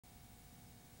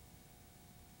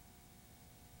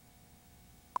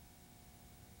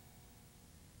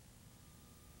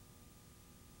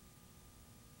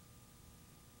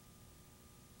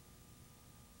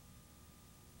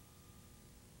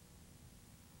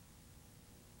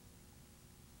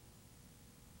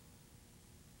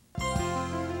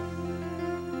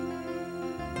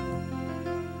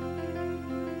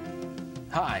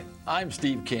Hi, I'm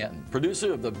Steve Cantin,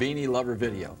 producer of the Beanie Lover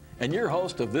video, and your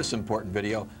host of this important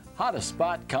video, How to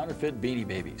Spot Counterfeit Beanie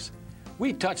Babies.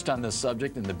 We touched on this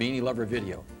subject in the Beanie Lover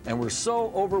video, and we're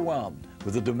so overwhelmed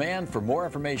with the demand for more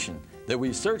information that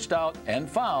we searched out and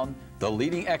found the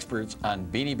leading experts on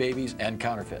Beanie Babies and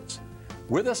counterfeits.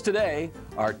 With us today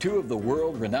are two of the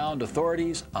world-renowned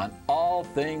authorities on all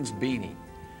things Beanie.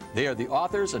 They are the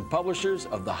authors and publishers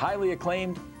of the highly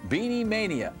acclaimed Beanie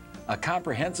Mania, a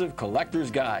comprehensive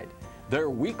collector's guide. Their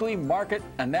weekly market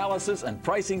analysis and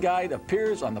pricing guide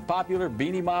appears on the popular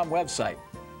BeanieMom website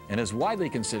and is widely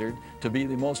considered to be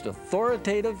the most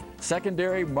authoritative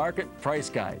secondary market price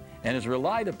guide and is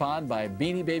relied upon by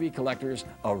Beanie Baby collectors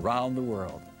around the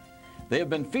world. They have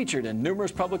been featured in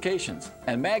numerous publications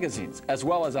and magazines, as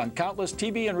well as on countless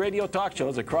TV and radio talk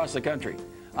shows across the country.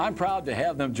 I'm proud to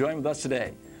have them join with us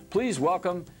today. Please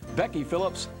welcome Becky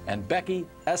Phillips and Becky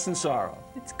Estenssoro.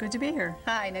 It's good to be here.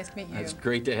 Hi, nice to meet you. It's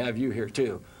great to have you here,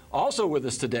 too. Also with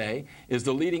us today is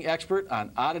the leading expert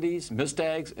on oddities,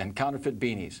 mistags, and counterfeit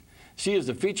beanies. She is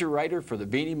the feature writer for the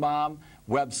BeanieMom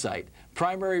website,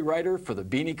 primary writer for the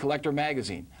Beanie Collector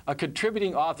magazine, a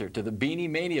contributing author to the Beanie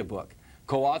Mania book,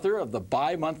 co-author of the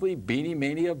bi-monthly Beanie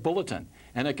Mania Bulletin,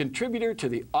 and a contributor to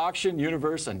the Auction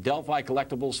Universe and Delphi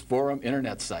Collectibles Forum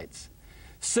internet sites.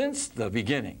 Since the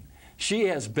beginning, she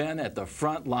has been at the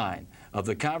front line of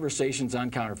the conversations on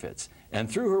counterfeits, and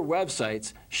through her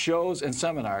websites, shows, and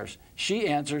seminars, she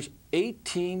answers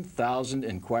 18,000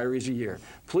 inquiries a year.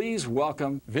 Please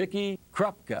welcome Vicky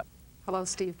Krupka. Hello,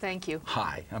 Steve. Thank you.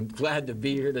 Hi, I'm glad to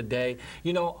be here today.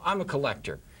 You know, I'm a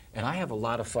collector, and I have a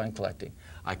lot of fun collecting.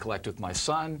 I collect with my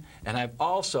son, and I've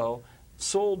also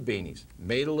sold beanies,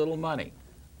 made a little money.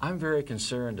 I'm very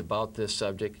concerned about this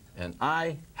subject, and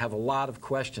I have a lot of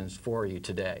questions for you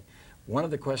today. One of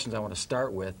the questions I want to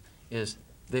start with is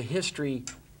the history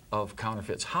of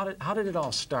counterfeits. How did it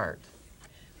all start?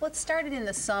 Well, it started in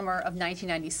the summer of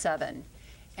 1997,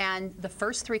 and the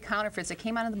first three counterfeits that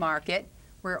came onto the market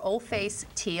were Old Face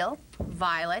Teal,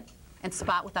 Violet, and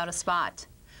Spot Without a Spot.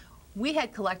 We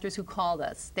had collectors who called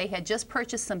us. They had just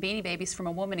purchased some Beanie Babies from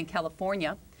a woman in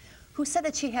California who said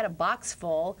that she had a box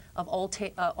full of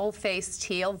Old Face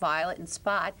Teal, Violet, and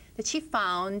Spot that she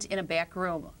found in a back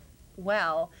room.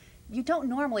 Well, you don't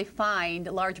normally find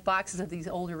large boxes of these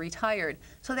older retired.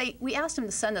 So we asked them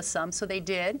to send us some, so they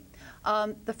did.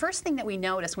 The first thing that we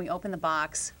noticed when we opened the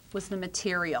box was the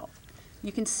material.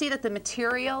 You can see that the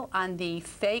material on the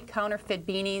fake counterfeit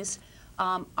beanies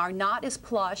are not as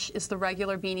plush as the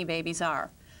regular Beanie Babies are.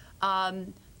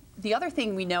 The other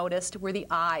thing we noticed were the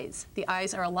eyes. The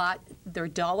eyes are they're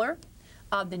duller.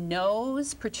 The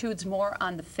nose protrudes more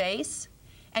on the face.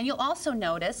 And you'll also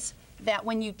notice that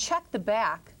when you check the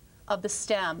back of the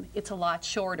stem, it's a lot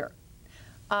shorter.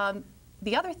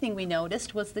 The other thing we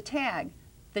noticed was the tag.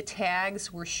 The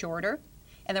tags were shorter,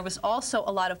 and there was also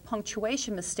a lot of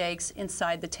punctuation mistakes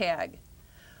inside the tag.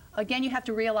 Again, you have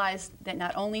to realize that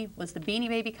not only was the Beanie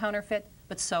Baby counterfeit,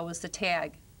 but so was the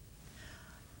tag.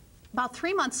 About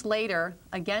 3 months later,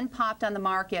 again popped on the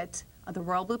market the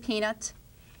Royal Blue Peanut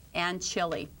and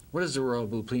Chili. What does the Royal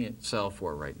Blue Peanut sell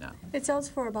for right now? It sells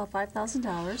for about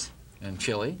 $5,000. And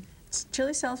Chili?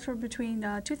 Chili sells for between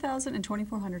 $2,000 and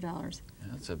 $2,400.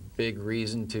 That's a big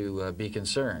reason to be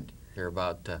concerned here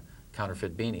about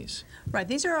counterfeit beanies. Right.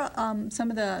 These are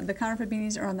some of the counterfeit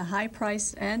beanies are on the high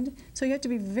price end, so you have to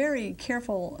be very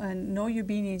careful and know your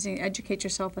beanies and educate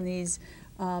yourself on these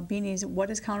beanies, what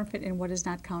is counterfeit and what is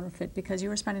not counterfeit, because you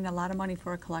are spending a lot of money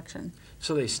for a collection.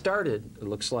 So they started, it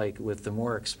looks like, with the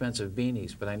more expensive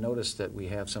beanies, but I noticed that we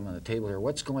have some on the table here.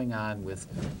 What's going on with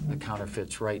the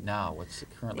counterfeits right now? What's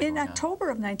currently going on? In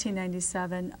October of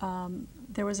 1997,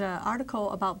 there was an article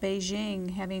about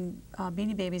Beijing having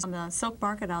Beanie Babies on the silk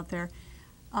market out there.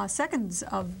 Seconds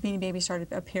of Beanie Babies started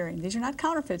appearing. These are not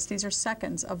counterfeits, these are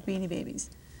seconds of Beanie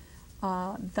Babies.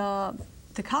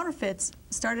 The counterfeits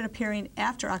started appearing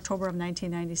after October of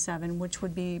 1997, which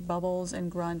would be Bubbles and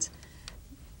Grunt.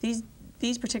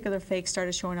 These particular fakes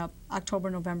started showing up October,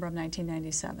 November of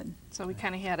 1997. So we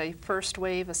kind of had a first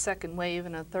wave, a second wave,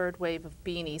 and a third wave of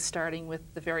beanies, starting with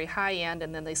the very high end,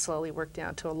 and then they slowly worked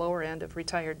down to a lower end of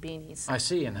retired beanies. I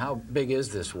see. And how big is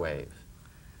this wave?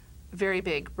 Very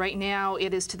big. Right now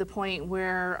it is to the point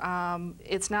where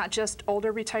it's not just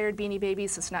older retired Beanie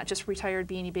Babies, it's not just retired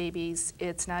Beanie Babies,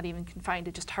 it's not even confined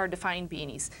to just hard to find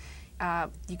beanies.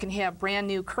 You can have brand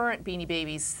new current Beanie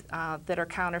Babies that are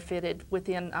counterfeited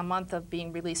within a month of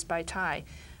being released by Thai.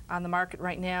 On the market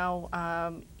right now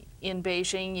in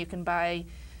Beijing you can buy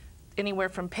anywhere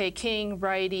from Peking,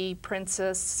 Righty,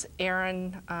 Princess,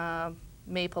 Erin,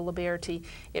 Maple, Liberty.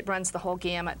 It runs the whole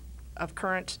gamut of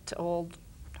current to old,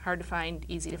 hard to find,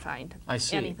 easy to find. I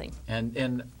see. Anything.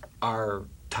 And are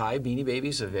Thai Beanie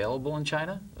Babies available in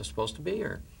China? They're supposed to be,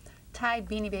 or? Thai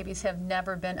Beanie Babies have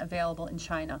never been available in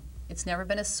China. It's never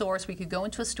been a source. We could go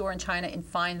into a store in China and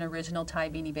find an original Thai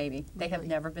Beanie Baby. They have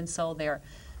never been sold there.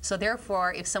 So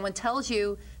therefore, if someone tells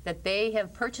you that they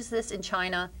have purchased this in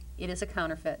China, it is a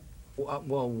counterfeit.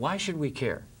 Well, why should we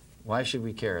care? Why should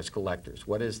we care as collectors?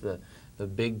 What is the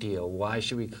big deal? Why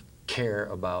should we care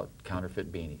about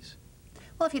counterfeit beanies?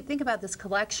 Well, if you think about this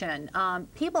collection,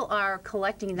 people are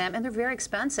collecting them, and they're very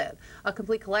expensive. A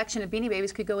complete collection of Beanie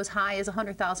Babies could go as high as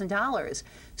 $100,000.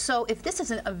 So if this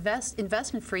is an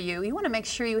investment for you, you want to make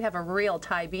sure you have a real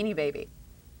Thai Beanie Baby.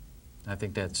 I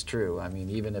think that's true. I mean,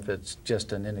 even if it's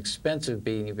just an inexpensive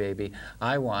Beanie Baby,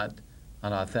 I want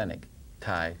an authentic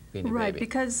Thai Beanie Baby. Right,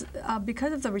 because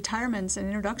of the retirements and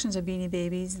introductions of Beanie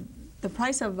Babies, the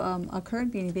price of a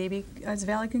current Beanie Baby, its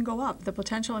value can go up. The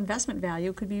potential investment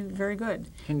value could be very good.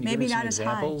 Can you Maybe give me not some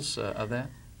examples of that?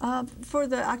 For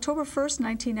the October 1st,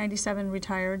 1997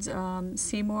 retireds,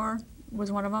 Seymour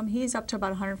was one of them. He's up to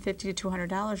about $150 to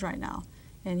 $200 right now,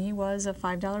 and he was a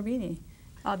 $5 beanie.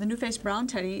 The New Face Brown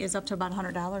Teddy is up to about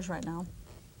 $100 right now.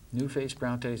 New Face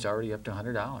Brown Teddy's already up to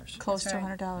 $100. Close That's to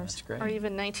right. $100. That's great. Or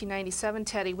even 1997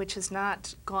 Teddy, which has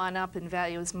not gone up in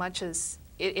value as much as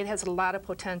it has a lot of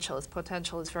potential. Its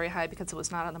potential is very high because it was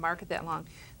not on the market that long.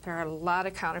 There are a lot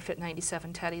of counterfeit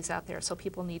 97 Teddies out there, so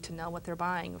people need to know what they're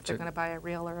buying if they're going to buy a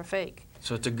real or a fake.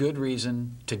 So it's a good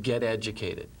reason to get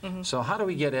educated. So how do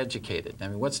we get educated? I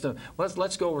mean,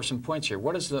 let's go over some points here.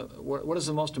 What is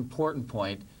the most important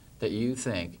point that you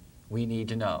think we need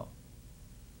to know?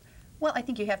 Well, I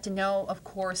think you have to know, of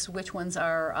course, which ones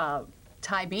are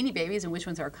Thai Beanie Babies and which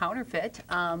ones are counterfeit.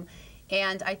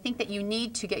 And I think that you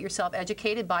need to get yourself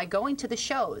educated by going to the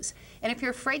shows. And if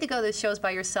you're afraid to go to the shows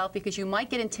by yourself because you might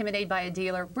get intimidated by a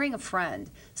dealer, bring a friend,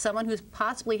 someone who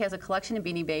possibly has a collection of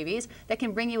Beanie Babies that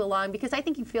can bring you along, because I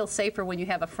think you feel safer when you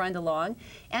have a friend along.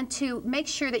 And to make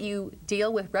sure that you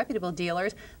deal with reputable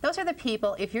dealers. Those are the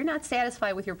people, if you're not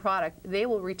satisfied with your product, they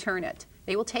will return it.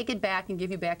 They will take it back and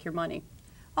give you back your money.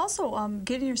 Also,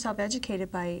 getting yourself educated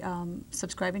by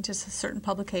subscribing to certain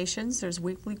publications. There's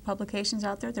weekly publications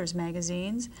out there. There's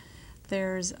magazines.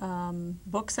 There's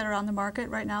books that are on the market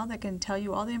right now that can tell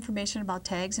you all the information about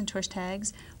tags and twist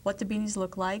tags, what the beanies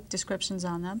look like, descriptions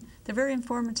on them. They're very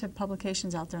informative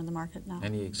publications out there on the market now.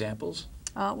 Any examples?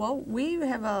 Well, we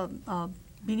have a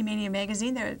Beanie Mania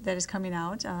magazine that is coming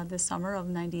out this summer of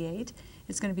 '98.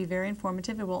 It's going to be very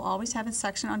informative. It will always have a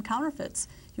section on counterfeits.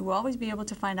 You will always be able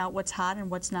to find out what's hot and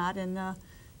what's not on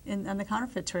the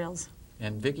counterfeit trails.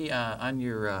 And Vicki, on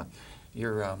your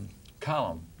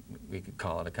column, we could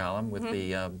call it a column, with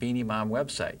the BeanieMom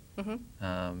website.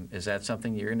 Is that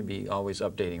something you're going to be always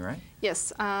updating, right?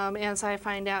 Yes, as I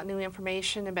find out new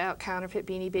information about counterfeit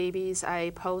Beanie Babies, I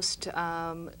post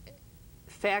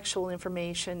factual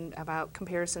information about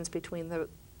comparisons between the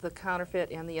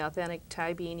counterfeit and the authentic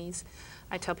Thai beanies.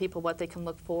 I tell people what they can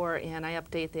look for, and I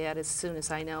update that as soon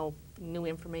as I know new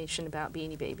information about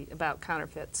Beanie Baby, about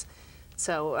counterfeits.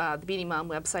 So the BeanieMom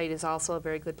website is also a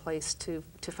very good place to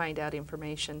find out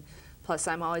information. Plus,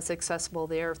 I'm always accessible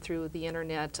there through the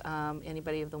internet.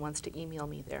 Anybody that wants to email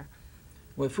me there.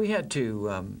 Well, if we had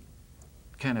to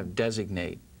kind of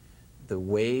designate the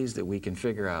ways that we can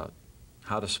figure out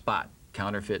how to spot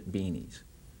counterfeit beanies,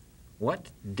 what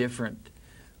different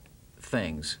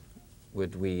things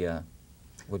would we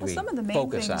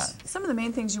focus on? Some of the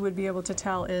main things you would be able to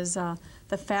tell is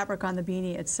the fabric on the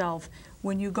beanie itself.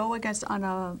 When you go on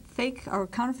a fake or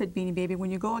counterfeit Beanie Baby,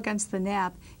 when you go against the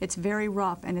nap, it's very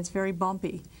rough and it's very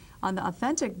bumpy. On the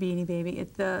authentic Beanie Baby,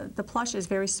 the plush is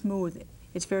very smooth.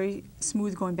 It's very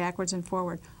smooth going backwards and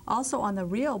forward. Also on the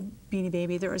real Beanie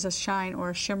Baby, there is a shine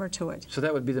or a shimmer to it. So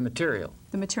that would be the material.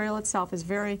 The material itself is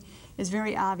very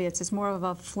obvious. It's more of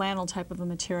a flannel type of a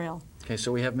material. Okay,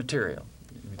 so we have material.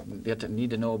 You need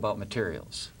to know about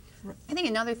materials. I think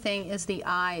another thing is the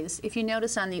eyes. If you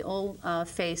notice on the old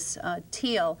face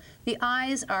teal, the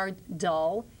eyes are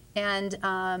dull,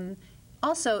 and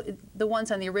also the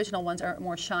ones on the original ones are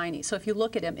more shiny. So if you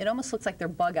look at them, it almost looks like they're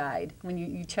bug-eyed when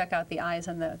you check out the eyes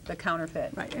on the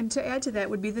counterfeit. Right, and to add to that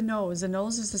would be the nose. The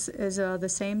nose is the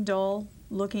same dull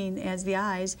looking as the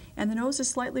eyes, and the nose is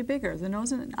slightly bigger. The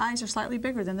nose and eyes are slightly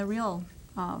bigger than the real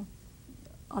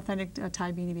authentic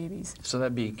Thai Beanie Babies. So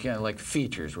that'd be kind of like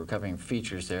features. We're covering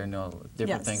features there, different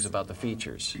Yes. things about the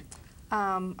features.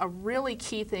 A really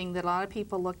key thing that a lot of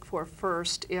people look for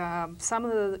first, some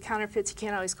of the counterfeits you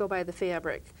can't always go by the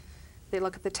fabric. They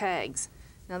look at the tags.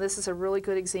 Now this is a really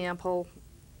good example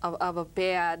of a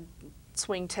bad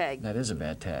swing tag. That is a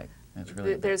bad tag. That's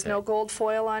really There's no gold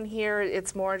foil on here.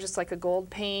 It's more just like a gold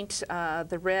paint.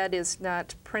 The red is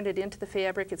not printed into the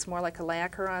fabric. It's more like a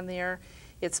lacquer on there.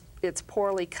 It's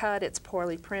poorly cut. It's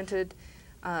poorly printed.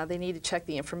 They need to check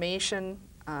the information.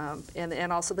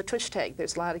 And also the tush tag.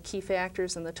 There's a lot of key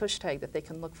factors in the tush tag that they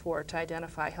can look for to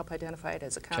help identify it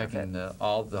as a counterfeit. Checking the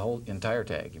whole entire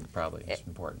tag probably is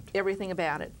important. Everything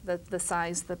about it, the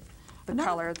size, the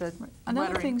color, the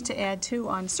Another lettering. thing to add too,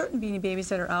 on certain Beanie Babies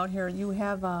that are out here, you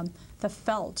have the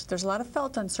felt. There's a lot of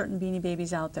felt on certain Beanie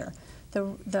Babies out there.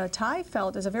 The tie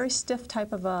felt is a very stiff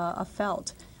type of a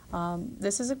felt.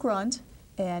 This is a grunt,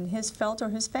 and his felt or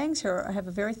his fangs here have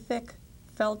a very thick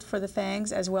felt for the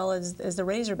fangs as well as the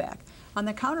razorback. On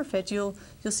the counterfeit, you'll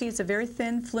see it's a very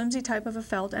thin, flimsy type of a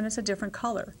felt, and it's a different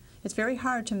color. It's very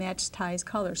hard to match Ty's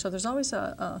color, so there's always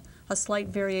a slight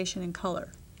variation in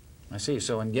color. I see.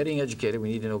 So in getting educated, we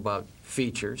need to know about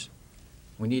features,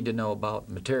 we need to know about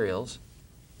materials,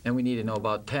 and we need to know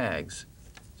about tags.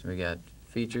 So we got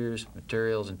features,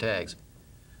 materials, and tags.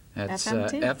 That's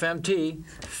FMT. FMT.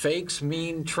 Fakes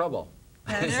mean trouble.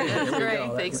 That's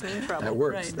right. Fakes mean trouble. That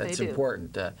works. Right, That's they do.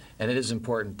 important. And it is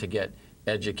important to get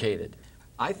educated.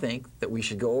 I think that we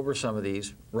should go over some of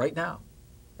these right now.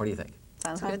 What do you think?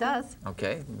 Sounds good. It does.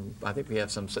 Okay. I think we have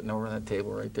some sitting over on that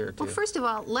table right there, too. Well, first of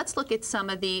all, let's look at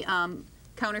some of the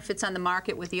counterfeits on the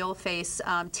market with the old face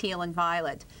teal and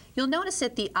violet. You'll notice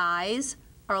that the eyes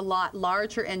are a lot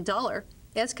larger and duller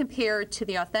as compared to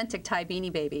the authentic Ty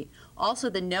Beanie Baby. Also,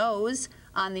 the nose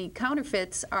on the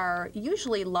counterfeits are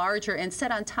usually larger and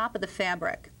set on top of the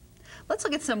fabric. Let's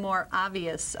look at some more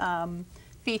obvious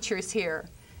features here.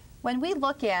 When we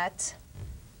look at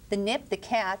the nip, the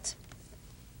cat,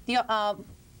 the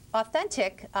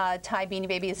authentic Ty Beanie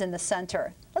Baby is in the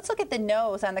center. Let's look at the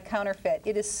nose on the counterfeit.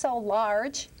 It is so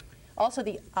large. Also,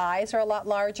 the eyes are a lot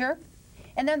larger.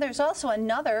 And then there's also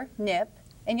another nip,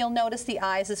 and you'll notice the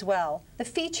eyes as well. The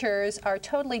features are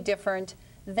totally different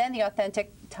than the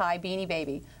authentic Ty Beanie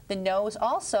Baby. The nose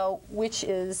also, which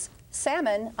is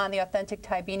salmon on the authentic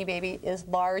Ty Beanie Baby, is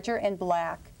larger and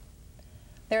black.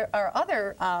 There are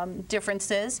other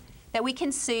differences that we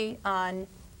can see on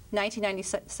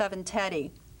 1997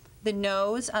 Teddy. The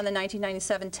nose on the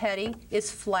 1997 Teddy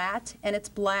is flat and it's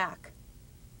black.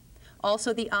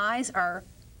 Also, the eyes are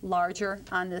larger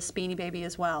on this Beanie Baby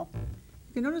as well.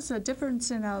 You notice a difference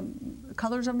in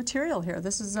colors of material here.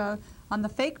 This is on the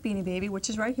fake Beanie Baby, which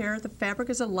is right here. The fabric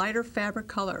is a lighter fabric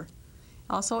color.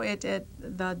 Also,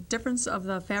 the difference of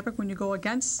the fabric when you go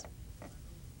against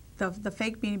the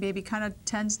fake Beanie Baby kind of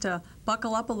tends to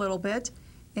buckle up a little bit,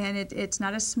 and it's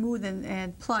not as smooth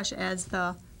and plush as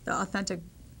the authentic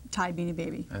Ty Beanie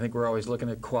Baby. I think we're always looking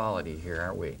at quality here,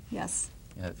 aren't we? Yes.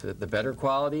 The better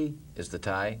quality is the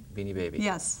Ty Beanie Baby.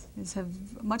 Yes, it's a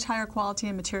much higher quality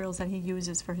and materials that he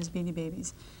uses for his Beanie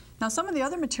Babies. Now, some of the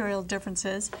other material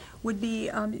differences would be,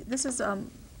 this is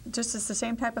just as the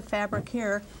same type of fabric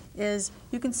here, is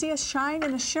you can see a shine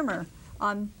and a shimmer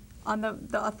on the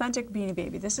authentic Beanie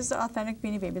Baby. This is the authentic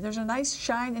Beanie Baby. There's a nice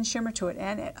shine and shimmer to it,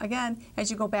 and again,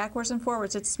 as you go backwards and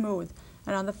forwards, it's smooth.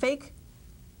 And on the fake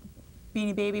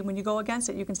Beanie Baby, when you go against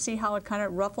it, you can see how it kind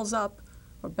of ruffles up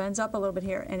or bends up a little bit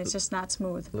here, and it's just not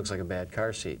smooth. Looks like a bad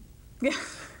car seat. Yeah,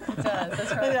 It does,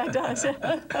 that's right.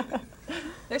 that does.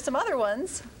 There's some other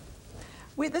ones.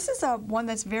 This is one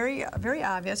that's very, very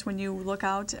obvious when you look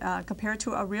out compared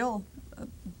to a real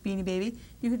Beanie Baby.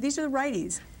 These are the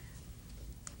righties.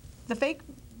 The fake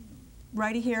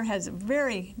righty here has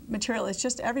very material. It's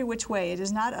just every which way. It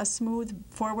is not a smooth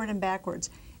forward and backwards.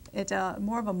 It's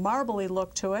more of a marbly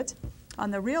look to it. On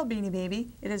the real Beanie Baby,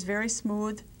 it is very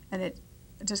smooth, and it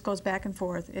just goes back and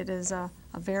forth. It is a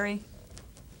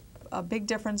big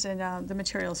difference in the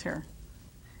materials here.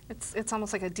 It's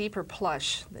almost like a deeper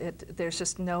plush. There's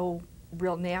just no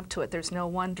real nap to it. There's no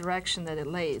one direction that it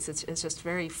lays. It's just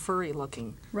very furry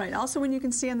looking. Right. Also, when you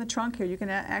can see on the trunk here, you can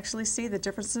actually see the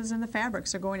differences in the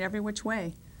fabrics. They're going every which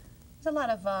way. There's a lot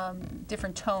of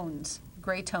different tones,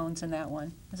 gray tones in that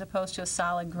one, as opposed to a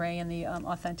solid gray in the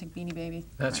authentic Beanie Baby.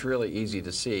 That's really easy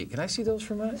to see. Can I see those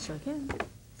for a minute? Sure can.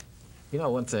 You know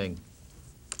one thing,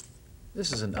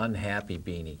 this is an unhappy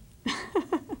beanie.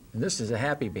 And this is a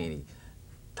happy beanie.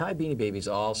 Ty Beanie Babies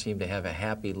all seem to have a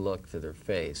happy look to their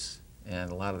face. And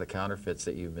a lot of the counterfeits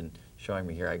that you've been showing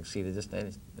me here, I can see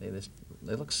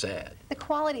they look sad. The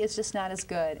quality is just not as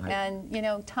good. Right. And, you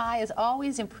know, Ty has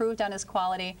always improved on his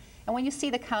quality. And when you see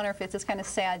the counterfeits, it's kind of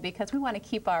sad because we want to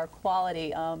keep our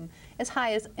quality as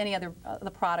high as any other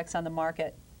the products on the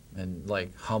market. And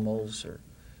like Hummel's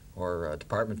or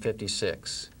Department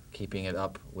 56, keeping it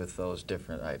up with those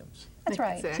different items. That's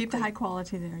right. Exactly. Keep the high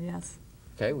quality there, yes.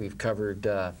 Okay, we've covered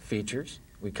features,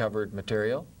 we covered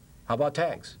material. How about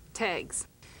tags? Tags.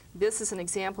 This is an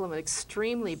example of an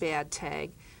extremely bad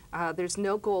tag. There's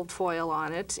no gold foil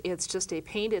on it. It's just a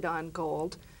painted on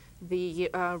gold. The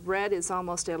red is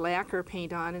almost a lacquer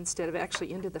paint on instead of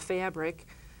actually into the fabric.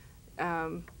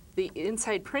 The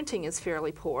inside printing is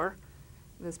fairly poor.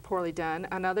 It's poorly done.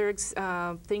 Another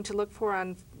thing to look for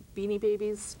on Beanie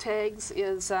Babies tags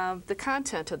is the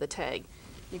content of the tag.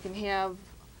 You can have,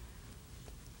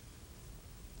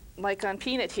 like on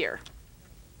Peanut here,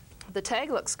 the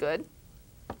tag looks good.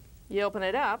 You open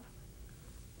it up,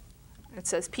 it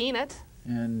says Peanut,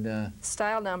 And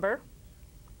style number.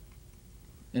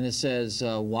 it says,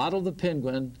 Waddle the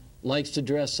Penguin likes to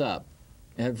dress up.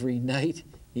 Every night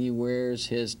he wears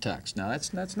his tux. Now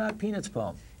that's not Peanut's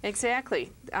poem.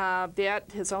 Exactly. That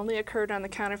has only occurred on the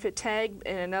counterfeit tag.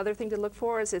 And another thing to look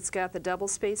for is it's got the double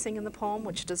spacing in the poem,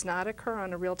 which does not occur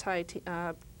on a real tie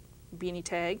beanie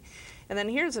tag. And then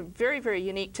here's a very, very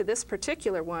unique to this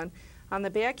particular one. On the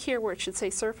back here where it should say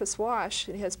surface wash,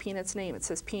 it has Peanut's name. It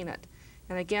says Peanut.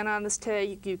 And again on this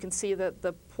tag, you can see that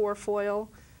the poor foil,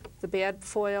 the bad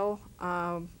foil,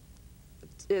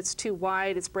 it's too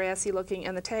wide, it's brassy looking,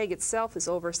 and the tag itself is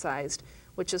oversized,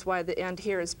 which is why the end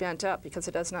here is bent up because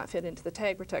it does not fit into the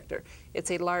tag protector.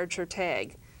 It's a larger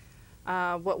tag.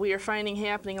 What we are finding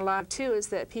happening a lot too is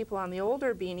that people on the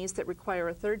older beanies that require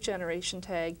a third generation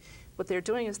tag, what they're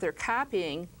doing is they're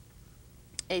copying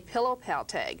a Pillow Pal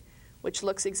tag, which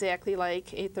looks exactly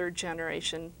like a third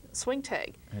generation swing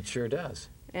tag. It sure does.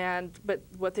 But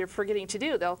what they're forgetting to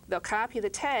do, they'll copy the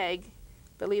tag,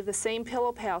 but leave the same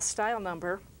Pillow Pal style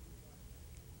number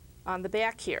on the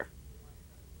back here.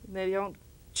 They don't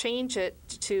change it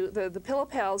to, the Pillow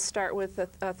Pals start with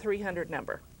a 300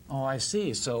 number. Oh, I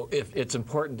see. So if it's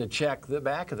important to check the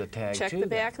back of the tag, Check too, the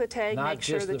back of the tag, not make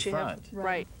sure just that the you front. have,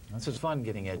 right. This is fun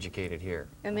getting educated here.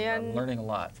 And I'm then- learning a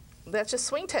lot. That's just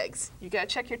swing tags. You got to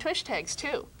check your tush tags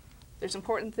too. There's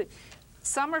important things.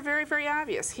 Some are very, very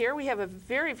obvious. Here we have a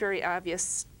very, very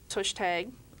obvious tush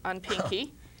tag on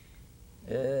Pinky.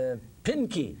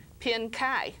 Pinky. Pin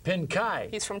Kai. Pin Kai.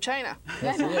 He's from China.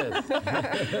 Yes, he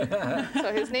is.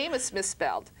 So his name is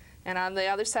misspelled. And on the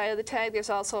other side of the tag,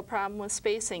 there's also a problem with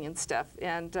spacing and stuff.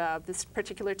 And this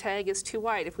particular tag is too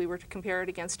wide. If we were to compare it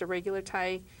against a regular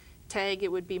tag,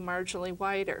 it would be marginally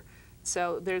wider.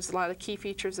 So there's a lot of key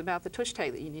features about the tush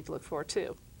tag that you need to look for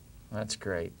too. That's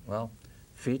great. Well,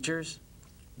 features,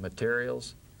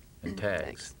 materials, and tags.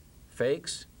 Tags.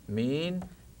 Fakes mean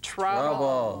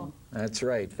Trouble. That's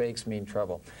right. Fakes mean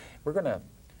trouble. We're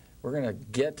gonna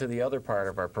get to the other part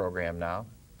of our program now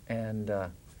and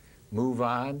move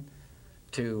on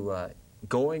to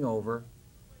going over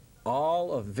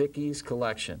all of Vicky's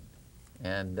collection.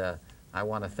 And I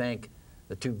want to thank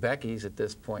the two Beckys at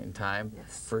this point in time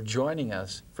for joining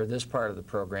us for this part of the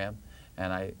program.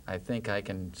 And I think I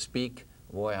can speak,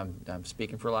 boy, I'm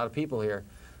speaking for a lot of people here.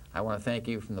 I want to thank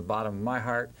you from the bottom of my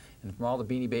heart and from all the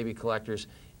Beanie Baby collectors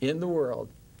in the world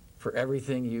for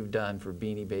everything you've done for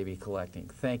Beanie Baby collecting.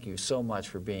 Thank you so much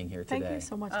for being here today. Thank you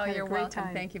so much. Oh, Had a you're great welcome.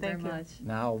 time. Thank you very much.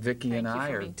 Now Vicki and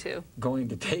I are going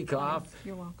to take off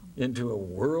You're welcome. into a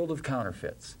world of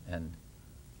counterfeits and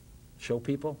show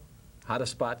people how to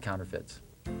spot counterfeits.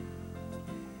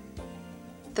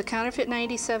 The Counterfeit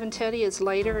 97 Teddy is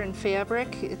lighter in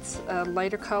fabric. It's a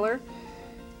lighter color.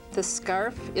 The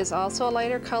scarf is also a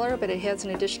lighter color, but it has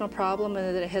an additional problem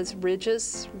in that it has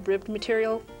ridges, ribbed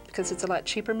material, because it's a lot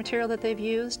cheaper material that they've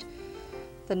used.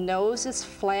 The nose is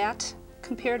flat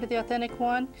compared to the authentic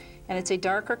one, and it's a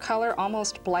darker color,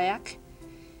 almost black.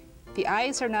 The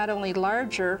eyes are not only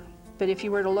larger, but if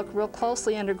you were to look real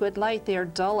closely under good light, they are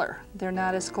duller. They're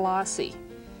not as glossy.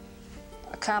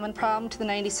 A common problem to the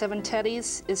 97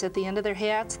 Teddies is at the end of their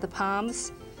hats, the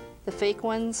palms. The fake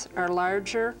ones are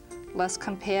larger, less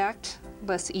compact,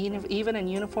 less even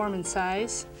and uniform in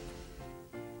size.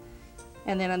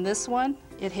 And then on this one,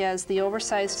 it has the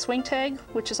oversized swing tag,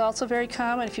 which is also very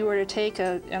common. If you were to take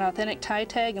an authentic tie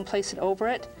tag and place it over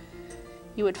it,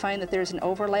 you would find that there's an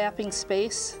overlapping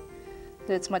space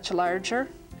that's much larger.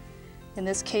 In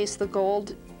this case, the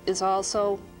gold is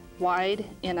also wide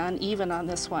and uneven on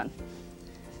this one.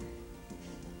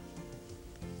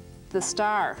 The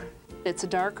star, it's a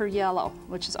darker yellow,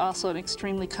 which is also an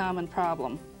extremely common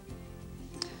problem.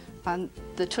 On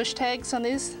the tush tags on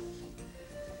these,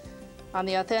 on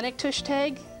the authentic tush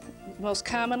tag, most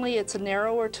commonly it's a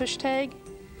narrower tush tag,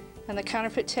 and the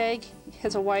counterfeit tag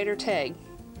has a wider tag.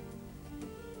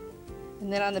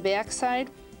 And then on the back side,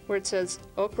 where it says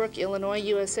Oak Brook, Illinois,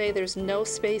 USA, there's no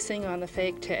spacing on the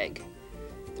fake tag.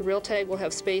 The real tag will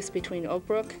have space between Oak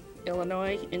Brook,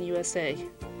 Illinois, and USA.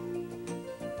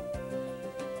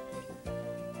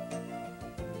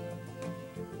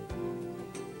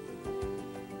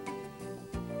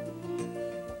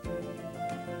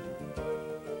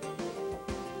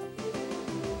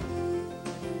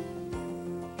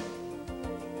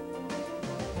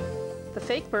 The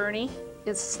fake Beanie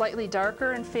is slightly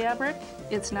darker in fabric.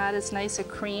 It's not as nice a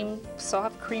cream,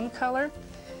 soft cream color.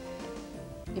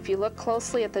 If you look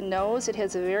closely at the nose, it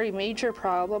has a very major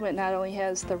problem. It not only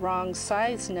has the wrong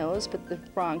size nose, but the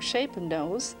wrong shape of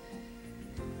nose.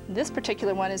 This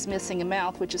particular one is missing a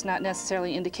mouth, which is not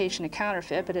necessarily an indication of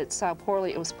counterfeit, but it's how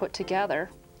poorly it was put together.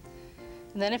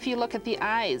 And then if you look at the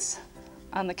eyes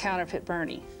on the counterfeit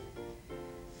Beanie,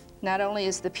 not only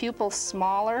is the pupil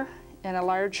smaller and a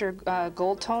larger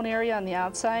gold tone area on the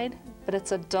outside, but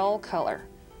it's a dull color.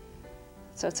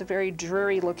 So it's a very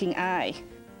dreary looking eye.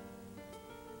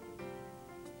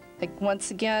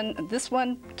 Once again, this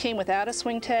one came without a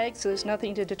swing tag, so there's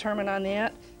nothing to determine on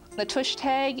that. The tush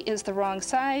tag is the wrong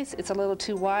size, it's a little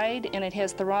too wide, and it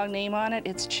has the wrong name on it,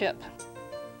 it's Chip.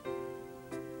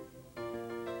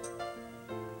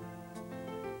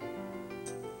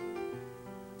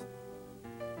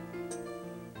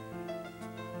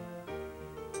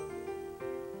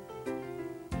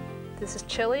 This is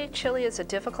Chili. Chili is a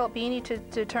difficult beanie to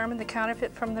determine the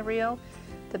counterfeit from the real.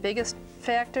 The biggest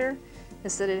factor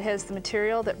is that it has the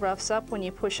material that roughs up when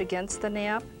you push against the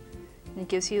nap, and it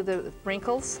gives you the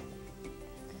wrinkles.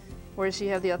 Whereas you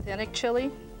have the authentic Chili,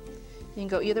 you can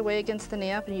go either way against the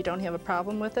nap and you don't have a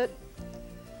problem with it.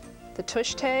 The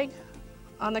tush tag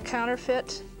on the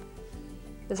counterfeit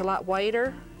is a lot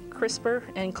whiter, crisper,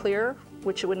 and clearer,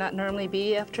 which it would not normally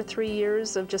be after 3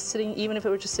 years of just sitting, even if it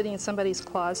were just sitting in somebody's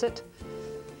closet.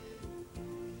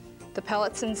 The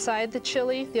pellets inside the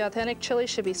Chili, the authentic Chili,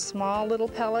 should be small little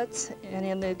pellets, and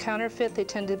in the counterfeit they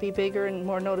tend to be bigger and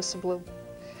more noticeable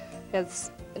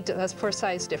as for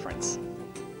size difference.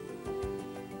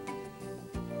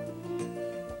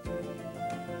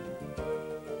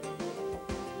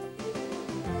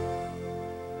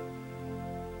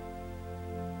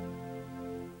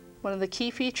 One of the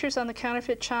key features on the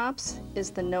counterfeit chops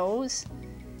is the nose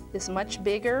is much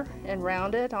bigger and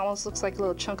rounded, almost looks like a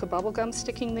little chunk of bubble gum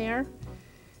sticking there.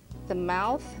 The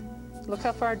mouth, look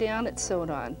how far down it's sewed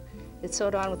on. It's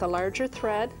sewed on with a larger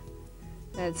thread,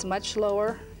 and it's much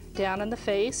lower down in the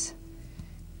face.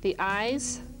 The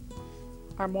eyes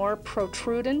are more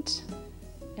protrudent,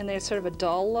 and they're sort of a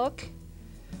dull look.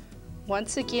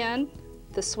 Once again,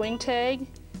 the swing tag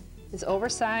is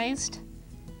oversized,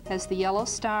 has the yellow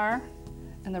star,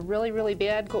 and the really, really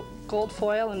bad gold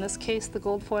foil. In this case, the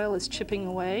gold foil is chipping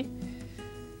away.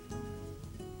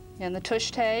 And the tush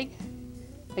tag,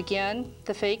 again,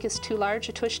 the fake is too large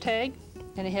a tush tag,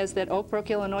 and it has that Oak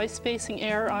Brook, Illinois spacing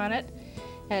error on it.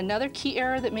 And another key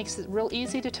error that makes it real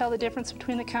easy to tell the difference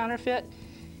between the counterfeit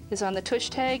is on the tush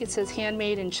tag, it says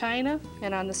handmade in China,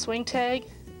 and on the swing tag,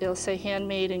 it'll say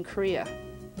handmade in Korea.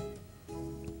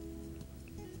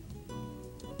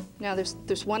 Now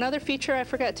there's one other feature I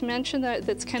forgot to mention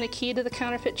that's kind of key to the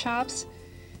counterfeit chops.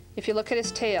 If you look at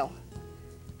his tail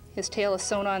is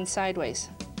sewn on sideways.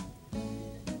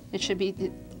 It should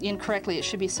be, incorrectly, it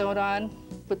should be sewed on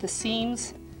with the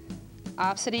seams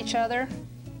opposite each other,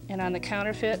 and on the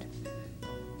counterfeit,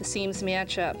 the seams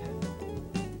match up.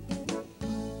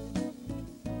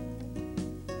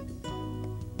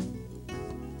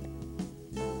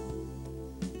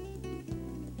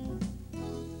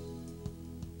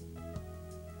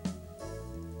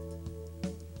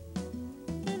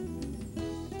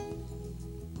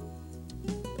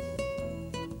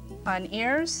 On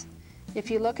ears, if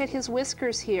you look at his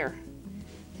whiskers here,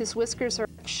 his whiskers are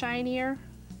shinier,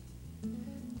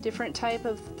 different type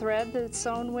of thread that it's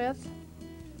sewn with.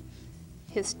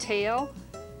 His tail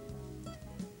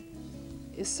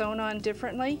is sewn on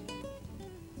differently.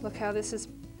 Look how this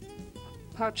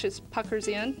puckers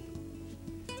in.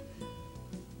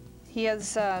 He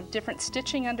has different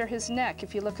stitching under his neck.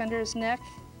 If you look under his neck,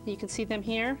 you can see them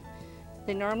here.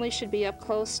 They normally should be up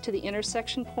close to the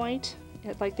intersection point,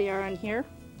 like they are on here.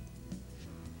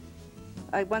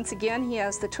 Once again, he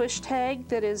has the tush tag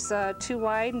that is too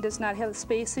wide and does not have the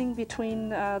spacing between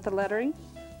the lettering.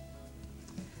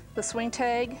 The swing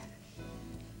tag,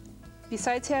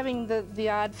 besides having the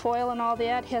odd foil and all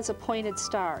that, has a pointed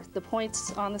star. The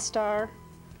points on the star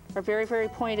are very, very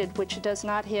pointed, which it does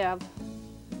not have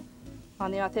on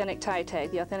the authentic tie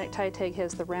tag. The authentic tie tag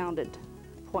has the rounded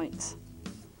points.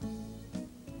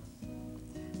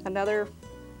 Another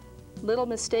little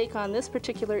mistake on this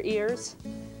particular ears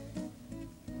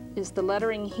is the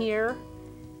lettering here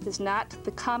is not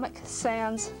the Comic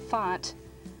Sans font,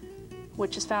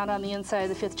 which is found on the inside of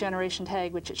the 5th generation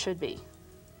tag, which it should be.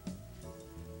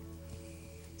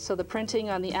 So the printing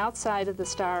on the outside of the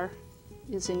star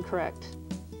is incorrect.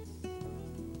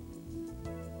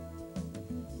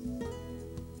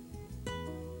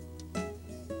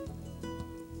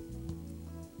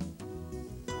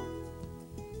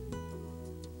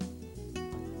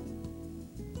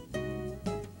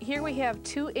 here we have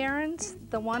two errands.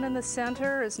 The one in the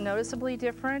center is noticeably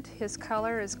different. His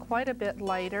color is quite a bit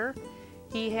lighter.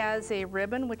 He has a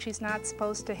ribbon, which he's not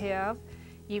supposed to have.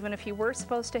 Even if he were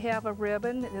supposed to have a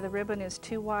ribbon, the ribbon is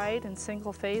too wide and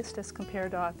single-faced as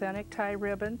compared to authentic tie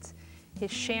ribbons.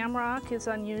 His shamrock is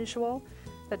unusual.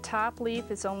 The top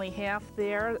leaf is only half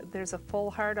there. There's a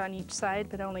full heart on each side,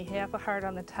 but only half a heart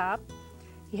on the top.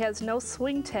 He has no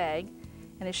swing tag,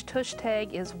 and his tush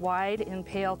tag is wide and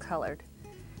pale colored.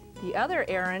 The other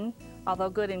Aaron,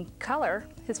 although good in color,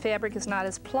 his fabric is not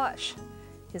as plush.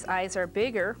 His eyes are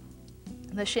bigger.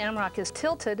 The shamrock is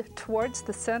tilted towards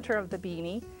the center of the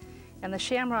beanie, and the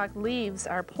shamrock leaves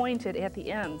are pointed at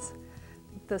the ends.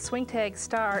 The swing tag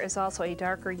star is also a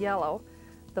darker yellow.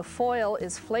 The foil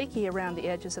is flaky around the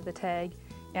edges of the tag,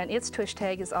 and its tush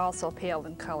tag is also pale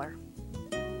in color.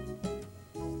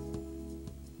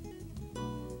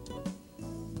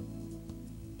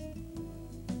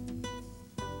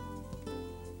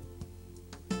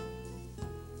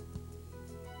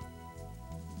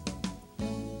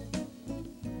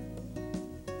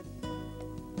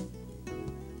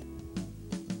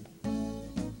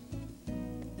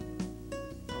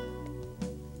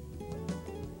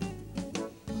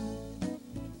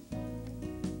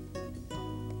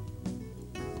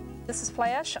 This is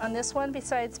flash. On this one,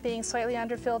 besides being slightly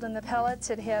underfilled in the pellets,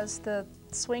 it has the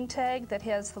swing tag that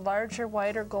has the larger,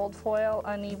 wider gold foil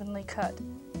unevenly cut.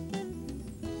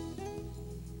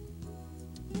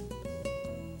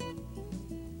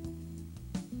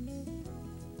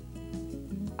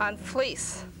 On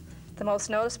fleece, the most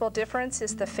noticeable difference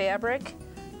is the fabric.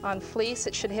 On fleece,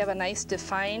 it should have a nice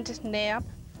defined nap,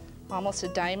 almost a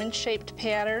diamond-shaped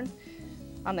pattern.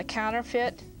 On the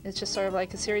counterfeit, it's just sort of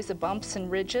like a series of bumps and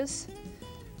ridges.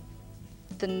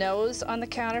 The nose on the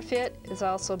counterfeit is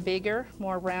also bigger,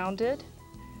 more rounded.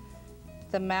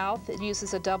 The mouth, it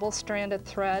uses a double-stranded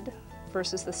thread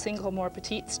versus the single, more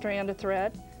petite stranded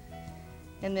thread.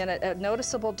 And then a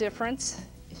noticeable difference,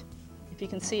 if you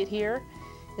can see it here,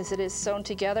 is it is sewn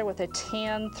together with a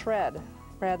tan thread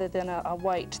rather than a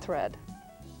white thread.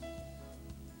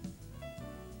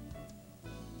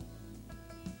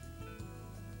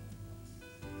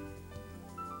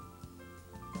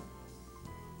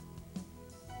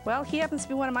 Well, he happens to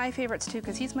be one of my favorites too,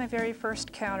 because he's my very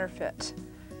first counterfeit.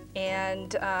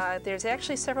 And there's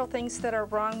actually several things that are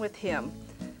wrong with him.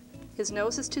 His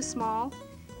nose is too small,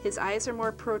 his eyes are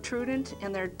more protrudent,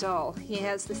 and they're dull. He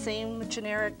has the same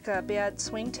generic bad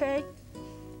swing tag.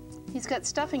 He's got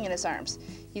stuffing in his arms.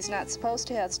 He's not supposed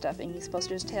to have stuffing, he's supposed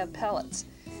to just have pellets.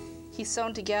 He's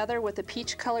sewn together with a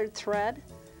peach-colored thread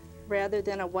rather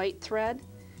than a white thread.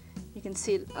 You can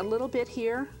see it a little bit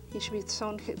here. He should be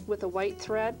sewn with a white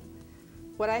thread.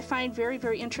 What I find very,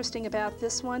 very interesting about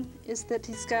this one is that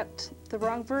he's got the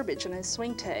wrong verbiage in his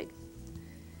swing tag.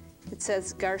 It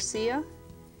says Garcia,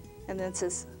 and then it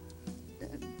says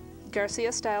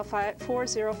Garcia style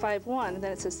 4051, and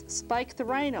then it says Spike the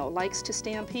Rhino likes to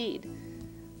stampede,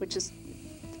 which is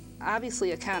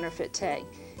obviously a counterfeit tag.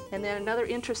 And then another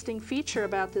interesting feature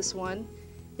about this one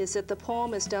is that the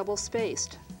poem is double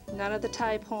spaced. None of the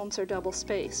tie poems are double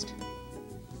spaced.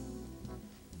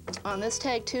 On this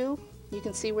tag too, you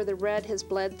can see where the red has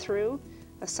bled through,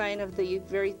 a sign of the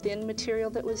very thin material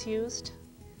that was used.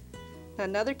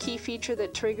 Another key feature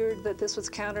that triggered that this was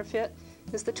counterfeit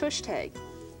is the tush tag.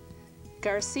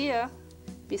 Garcia,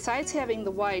 besides having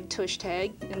the wide tush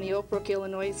tag and the Oak Brook,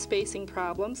 Illinois spacing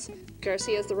problems,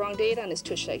 Garcia has the wrong date on his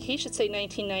tush tag. He should say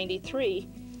 1993,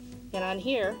 and on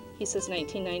here he says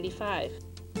 1995.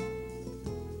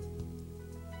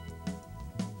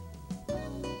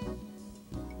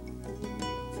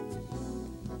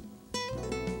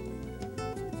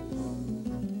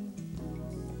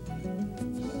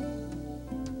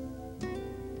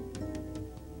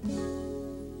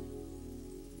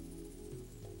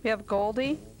 We have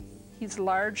Goldie. He's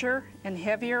larger and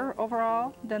heavier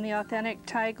overall than the authentic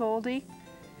tie Goldie.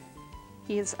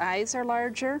 His eyes are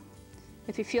larger.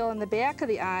 If you feel in the back of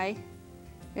the eye,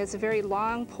 it has a very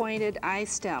long pointed eye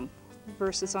stem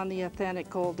versus on the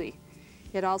authentic Goldie.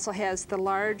 It also has the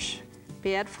large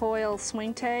bad foil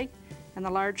swing tag and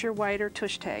the larger, wider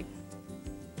tush tag.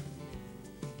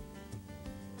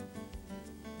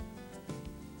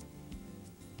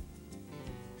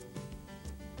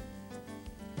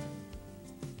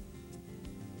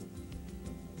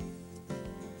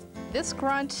 This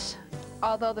grunt,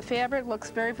 although the fabric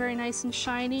looks very, very nice and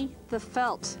shiny, the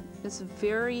felt is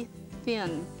very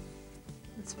thin.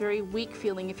 It's very weak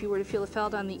feeling. If you were to feel the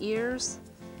felt on the ears,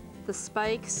 the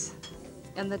spikes,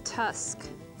 and the tusk.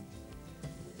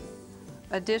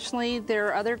 Additionally, there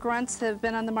are other grunts that have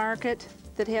been on the market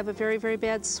that have a very, very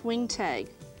bad swing tag.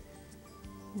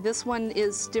 This one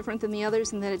is different than the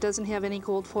others in that it doesn't have any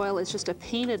gold foil, it's just a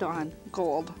painted on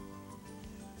gold.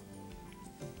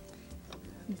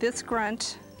 This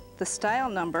grunt, the style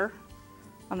number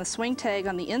on the swing tag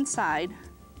on the inside,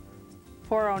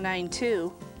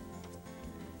 4092,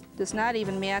 does not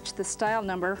even match the style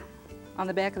number on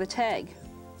the back of the tag,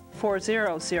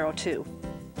 4002.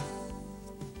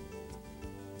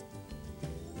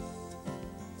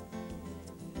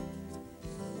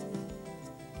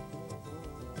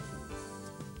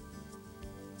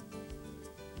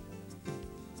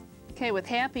 Okay, with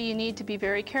Happy you need to be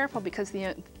very careful because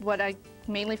what I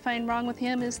mainly find wrong with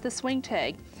him is the swing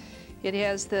tag. It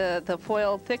has the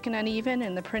foil thick and uneven,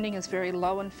 and the printing is very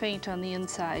low and faint on the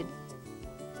inside.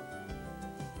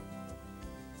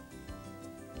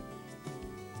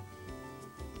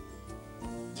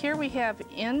 Here we have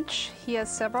Inch. He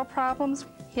has several problems.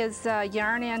 His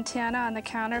yarn antenna on the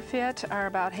counterfeit are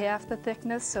about half the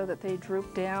thickness so that they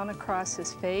droop down across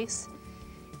his face.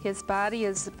 His body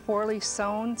is poorly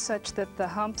sewn such that the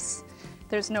humps,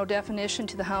 there's no definition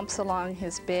to the humps along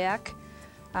his back.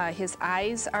 His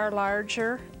eyes are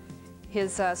larger.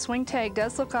 His swing tag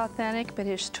does look authentic, but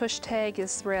his tush tag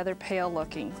is rather pale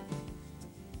looking.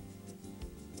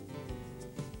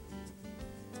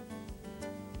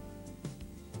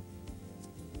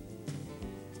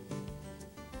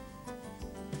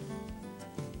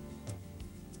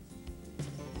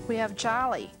 We have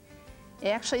Jolly.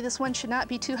 Actually, this one should not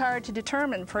be too hard to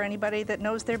determine for anybody that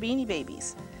knows their Beanie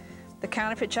Babies. The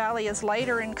counterfeit Jolly is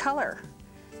lighter in color.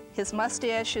 His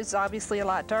mustache is obviously a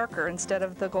lot darker. Instead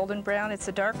of the golden brown, it's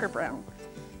a darker brown.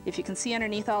 If you can see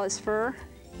underneath all his fur,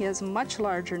 he has a much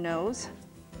larger nose.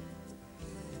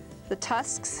 The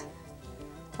tusks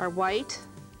are white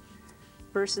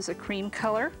versus a cream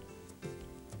color.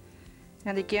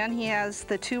 And again, he has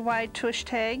the too wide tush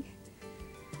tag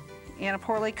and a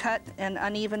poorly cut and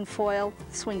uneven foil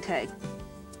swing tag.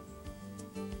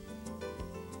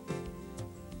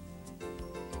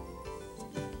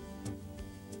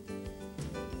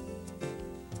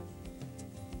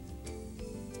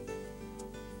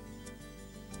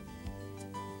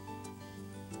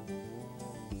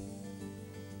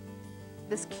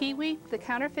 This kiwi, the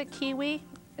counterfeit kiwi,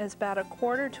 is about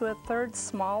 1/4 to 1/3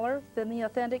 smaller than the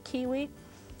authentic kiwi.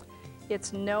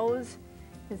 Its nose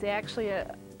is actually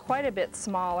quite a bit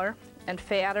smaller and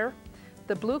fatter.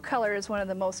 The blue color is one of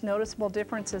the most noticeable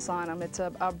differences on him. It's a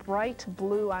bright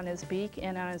blue on his beak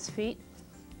and on his feet.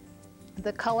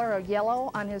 The color of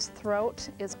yellow on his throat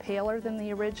is paler than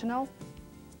the original.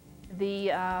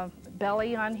 The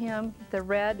belly on him, the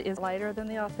red, is lighter than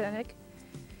the authentic.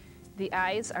 The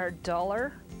eyes are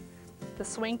duller. The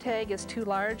swing tag is too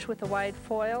large with the wide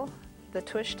foil. The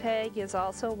tush tag is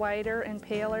also wider and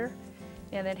paler,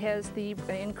 and it has the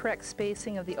incorrect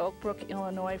spacing of the Oak Brook,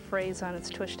 Illinois phrase on its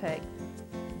tush tag.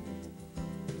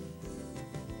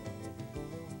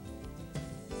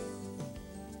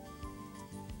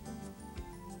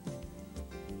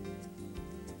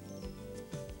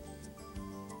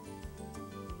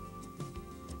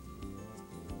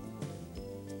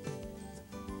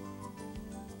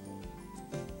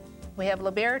 We have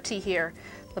Liberty here.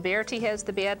 Liberty has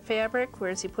the bad fabric,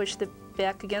 whereas you push the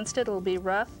back against it, it'll be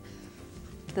rough.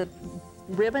 The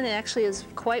ribbon actually is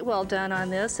quite well done on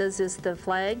this, as is the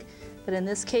flag, but in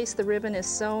this case the ribbon is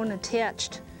sewn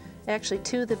attached actually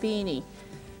to the beanie.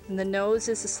 And the nose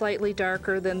is slightly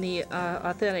darker than the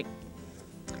authentic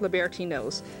Liberty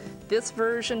nose. This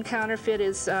version counterfeit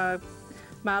is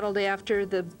modeled after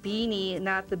the Beanie,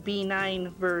 not the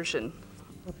B9 version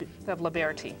of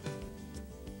Liberty.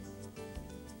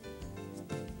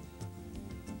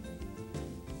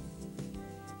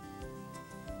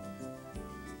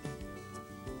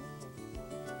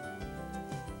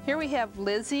 Here we have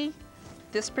Lizzie.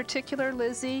 This particular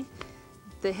Lizzie,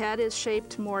 the head is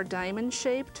shaped more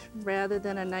diamond-shaped rather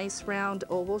than a nice round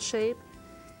oval shape.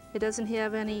 It doesn't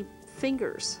have any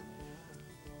fingers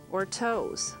or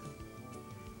toes.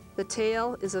 The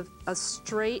tail is a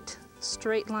straight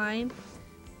line.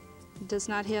 It does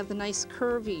not have the nice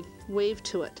curvy wave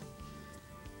to it.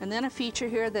 And then a feature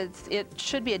here that it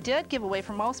should be a dead giveaway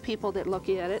for most people that look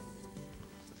at it.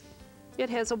 It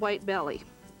has a white belly.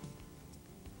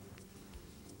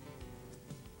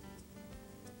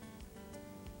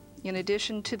 In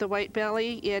addition to the white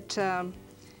belly, it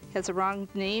has a wrong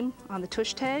name on the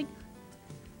tush tag.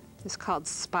 It's called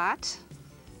Spot.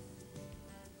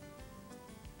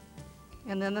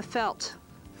 And then the felt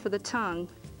for the tongue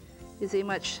is a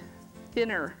much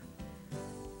thinner,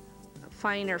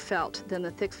 finer felt than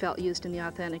the thick felt used in the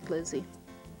authentic Lizzie.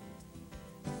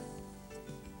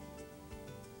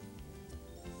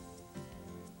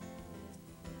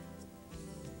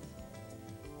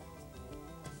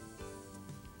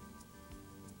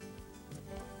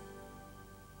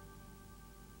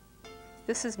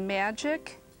 This is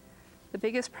Magic. The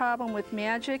biggest problem with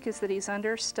Magic is that he's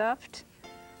understuffed,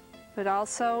 but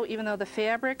also, even though the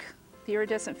fabric, the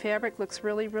iridescent fabric, looks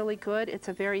really, really good, it's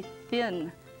a very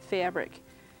thin fabric.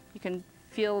 You can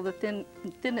feel the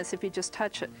thinness if you just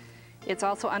touch it. It's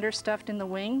also understuffed in the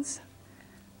wings.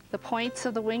 The points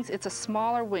of the wings, it's a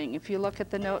smaller wing. If you look at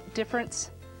the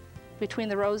difference between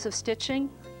the rows of stitching,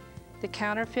 the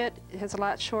Counterfeit has a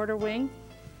lot shorter wing.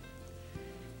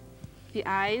 The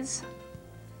eyes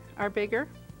are bigger.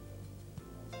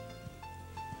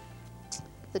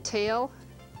 The tail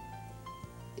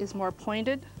is more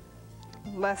pointed,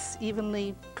 less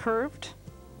evenly curved.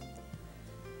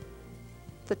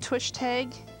 The tush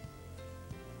tag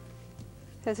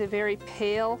has a very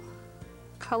pale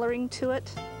coloring to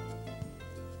it.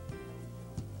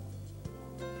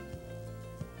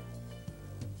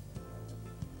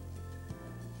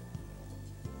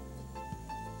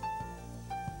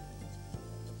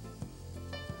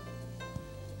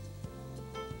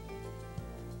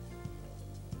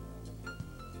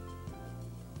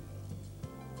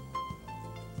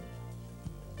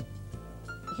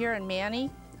 Here in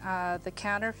Mania, the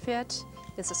Counterfeit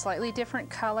is a slightly different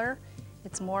color.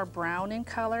 It's more brown in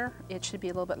color. It should be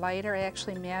a little bit lighter,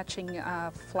 actually matching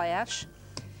Flash.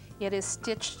 It is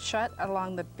stitched shut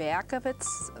along the back of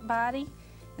its body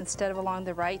instead of along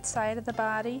the right side of the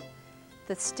body.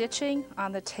 The stitching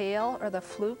on the tail or the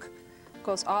fluke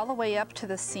goes all the way up to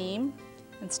the seam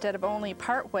instead of only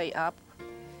part way up.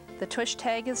 The tush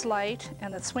tag is light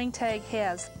and the swing tag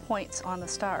has points on the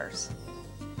stars.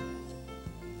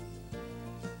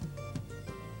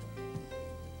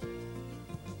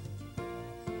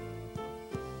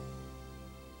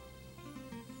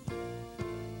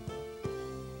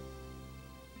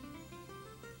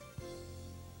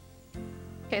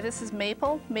 Okay, this is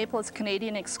Maple. Maple is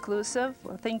Canadian exclusive.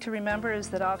 The thing to remember is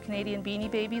that all Canadian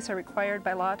Beanie Babies are required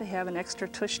by law to have an extra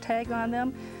tush tag on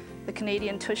them. The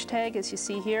Canadian tush tag, as you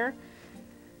see here,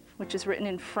 which is written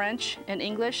in French and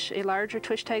English, a larger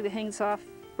tush tag that hangs off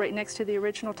right next to the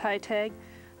original tie tag.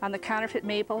 On the Counterfeit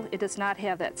Maple, it does not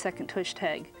have that second tush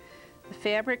tag. The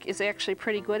fabric is actually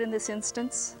pretty good in this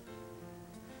instance.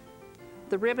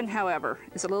 The ribbon, however,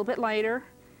 is a little bit lighter,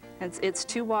 and it's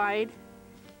too wide,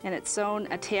 and it's sewn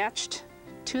attached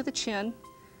to the chin,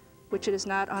 which it is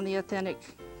not on the authentic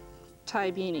tie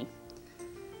beanie.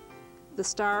 The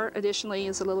star, additionally,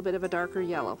 is a little bit of a darker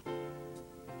yellow.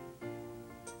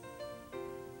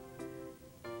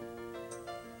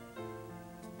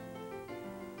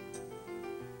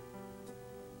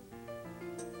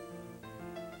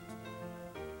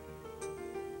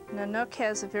 Nanook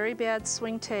has a very bad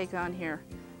swing tag on here.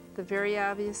 The very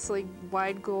obviously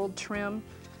wide gold trim,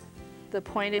 the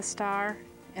pointed star,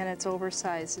 and it's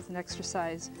oversized. It's an extra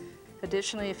size.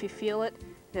 Additionally, if you feel it,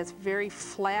 it has very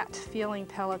flat feeling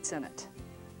pellets in it.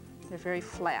 They're very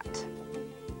flat.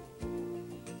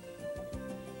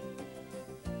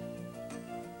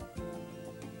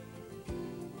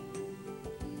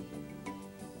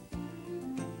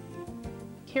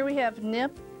 Here we have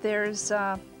nip. There's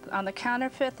on the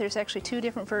Counterfeit, there's actually two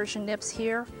different version nips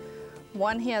here.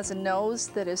 One has a nose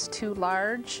that is too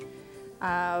large.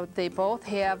 They both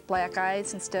have black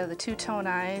eyes instead of the two-tone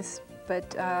eyes,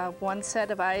 but one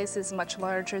set of eyes is much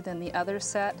larger than the other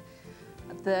set.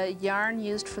 The yarn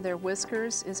used for their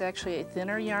whiskers is actually a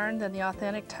thinner yarn than the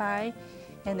authentic tie,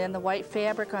 and then the white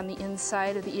fabric on the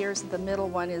inside of the ears of the middle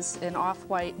one is an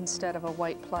off-white instead of a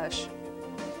white plush.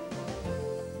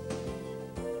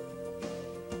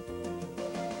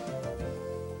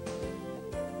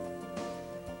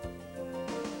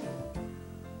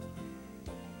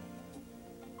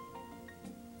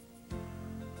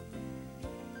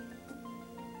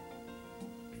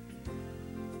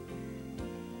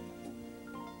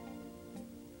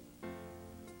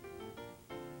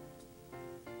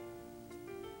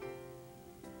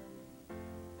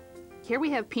 Here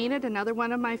we have Peanut, another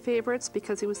one of my favorites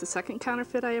because he was the second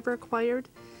Counterfeit I ever acquired.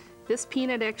 This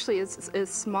Peanut actually is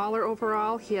smaller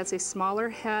overall. He has a smaller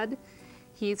head.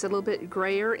 He's a little bit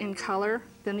grayer in color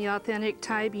than the authentic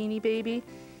tie Beanie Baby.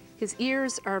 His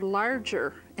ears are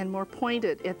larger and more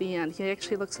pointed at the end. He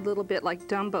actually looks a little bit like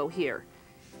Dumbo here.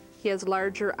 He has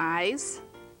larger eyes.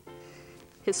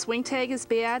 His swing tag is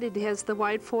bad. It has the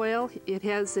wide foil. It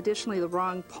has additionally the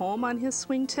wrong poem on his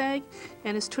swing tag,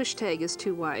 and his tush tag is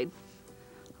too wide.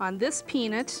 On this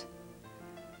Peanut,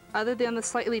 other than the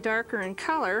slightly darker in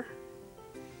color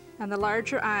and the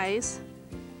larger eyes,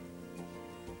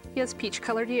 he has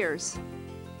peach-colored ears.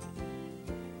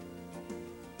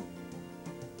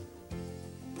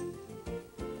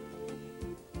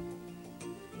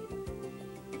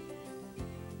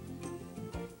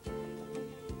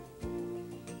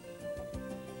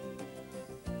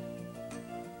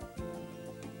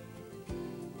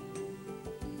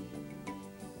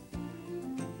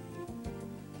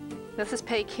 This is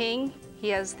Peking. He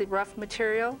has the rough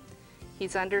material.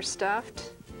 He's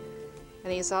understuffed.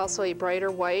 And he's also a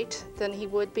brighter white than he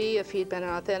would be if he'd been an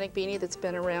authentic beanie that's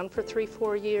been around for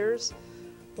 3-4 years.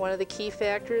 One of the key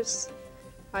factors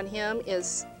on him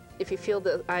is if you feel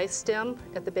the eye stem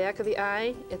at the back of the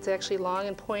eye, it's actually long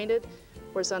and pointed,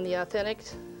 whereas on the authentic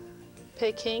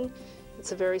Peking,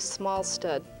 it's a very small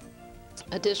stud.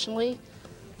 Additionally,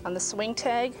 on the swing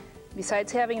tag,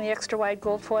 besides having the extra wide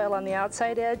gold foil on the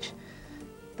outside edge,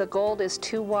 the gold is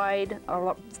too wide,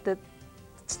 that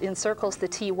encircles the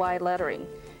TY lettering.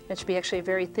 It should be actually a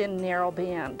very thin, narrow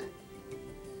band.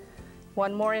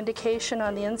 One more indication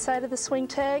on the inside of the swing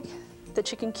tag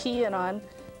that you can key in on.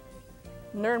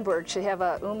 Nuremberg should have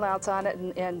umlauts on it,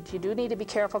 and you do need to be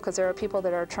careful because there are people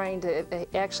that are trying to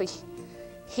actually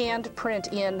hand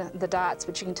print in the dots,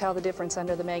 but you can tell the difference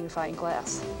under the magnifying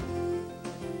glass.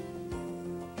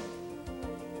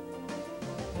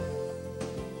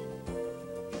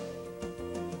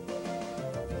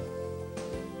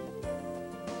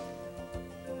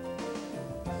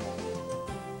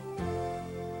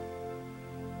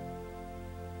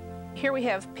 Here we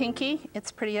have Pinky.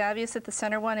 It's pretty obvious that the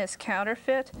center one is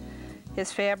counterfeit.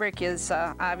 His fabric is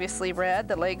obviously red.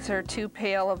 The legs are too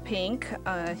pale of pink.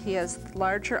 He has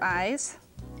larger eyes.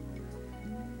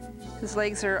 His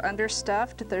legs are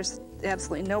understuffed. There's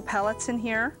absolutely no pellets in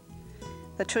here.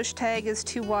 The tush tag is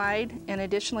too wide, and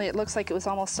additionally it looks like it was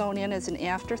almost sewn in as an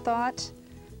afterthought.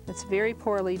 It's very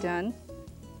poorly done.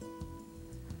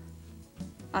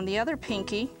 On the other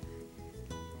Pinky,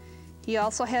 he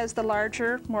also has the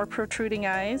larger, more protruding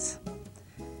eyes.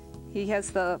 He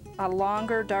has a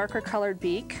longer, darker colored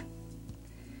beak.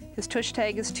 His tush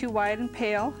tag is too wide and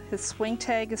pale. His swing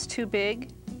tag is too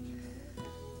big.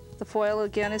 The foil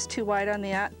again is too wide on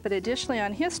that, but additionally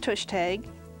on his tush tag,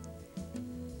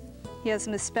 he has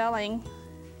a misspelling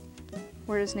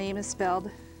where his name is spelled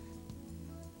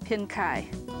Pinkai.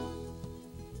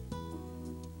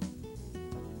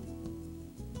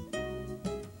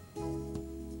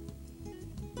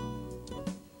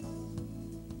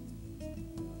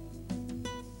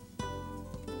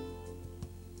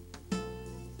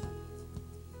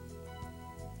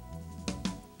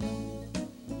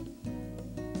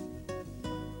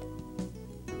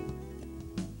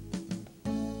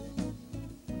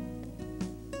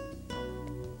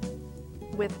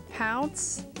 With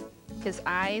Pounce, his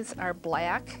eyes are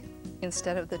black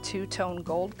instead of the two-tone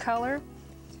gold color.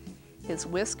 His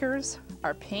whiskers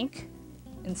are pink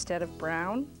instead of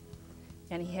brown,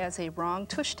 and he has a wrong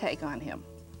tush tag on him.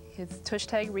 His tush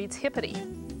tag reads Hippity.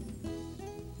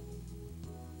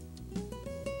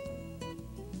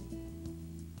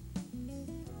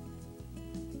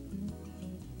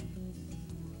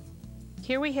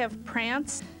 Here we have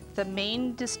Prance. The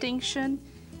main distinction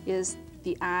is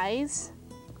the eyes.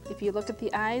 If you look at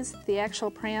the eyes, the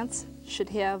actual Prance should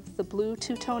have the blue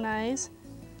two-tone eyes.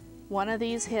 One of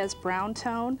these has brown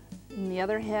tone, and the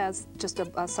other has just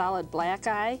a solid black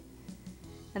eye.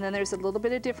 And then there's a little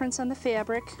bit of difference on the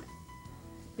fabric.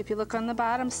 If you look on the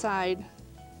bottom side,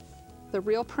 the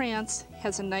real Prance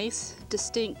has a nice,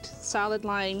 distinct, solid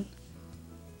line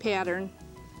pattern,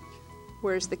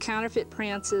 whereas the counterfeit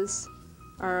Prances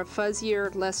are a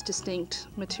fuzzier, less distinct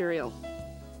material.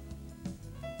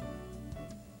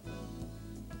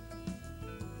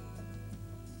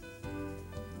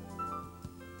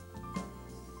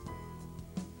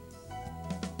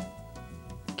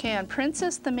 Okay, on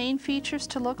Princess, the main features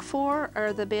to look for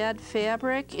are the bad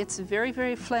fabric. It's very,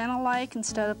 very flannel-like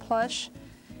instead of plush.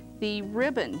 The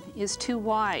ribbon is too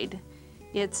wide.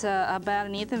 It's about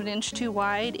 1/8 of an inch too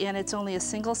wide, and it's only a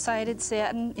single-sided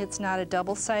satin. It's not a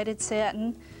double-sided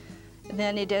satin. And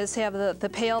then it does have the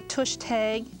pale tush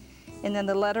tag, and then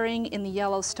the lettering in the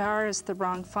yellow star is the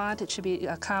wrong font. It should be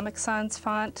a Comic Sans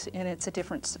font, and it's a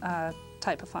different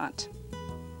type of font.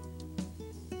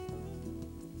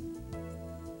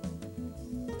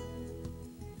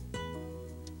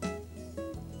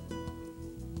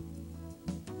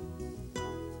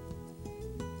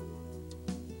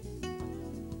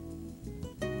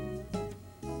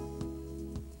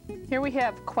 Here we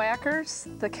have Quackers.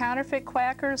 The counterfeit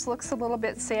Quackers looks a little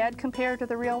bit sad compared to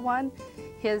the real one.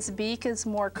 His beak is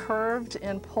more curved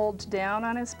and pulled down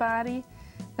on his body.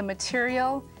 The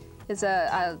material is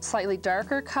a slightly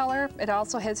darker color. It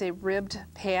also has a ribbed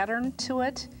pattern to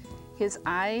it. His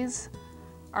eyes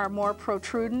are more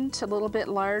protrudent, a little bit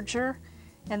larger.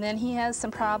 And then he has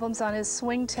some problems on his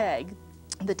swing tag.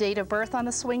 The date of birth on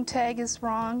the swing tag is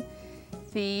wrong.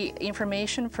 The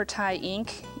information for Thai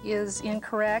ink is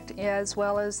incorrect, as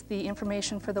well as the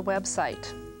information for the website.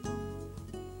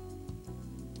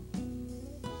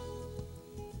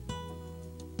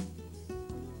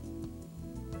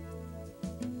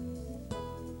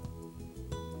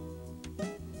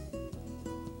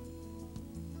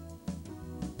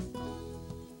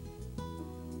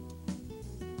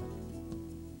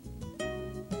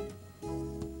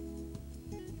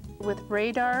 With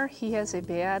Radar, he has a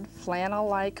bad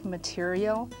flannel-like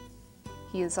material.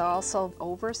 He is also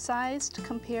oversized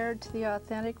compared to the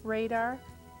authentic Radar.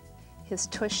 His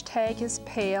tush tag is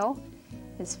pale.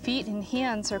 His feet and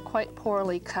hands are quite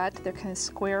poorly cut. They're kind of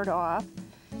squared off.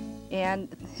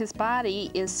 And his body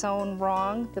is sewn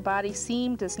wrong. The body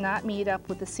seam does not meet up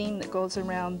with the seam that goes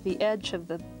around the edge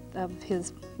of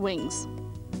his wings.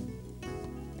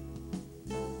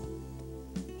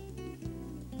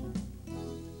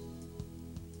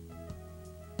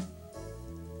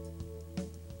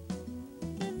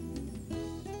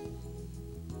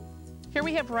 Here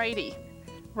we have Righty.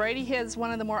 Righty has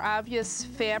one of the more obvious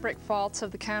fabric faults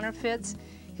of the counterfeits.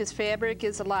 His fabric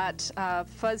is a lot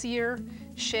fuzzier,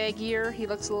 shaggier. He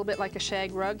looks a little bit like a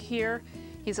shag rug here.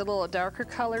 He's a little darker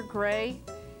color gray.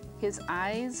 His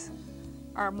eyes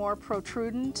are more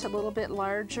protrudent, a little bit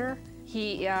larger.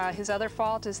 His other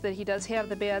fault is that he does have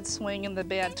the bad swing and the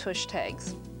bad tush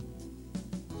tags.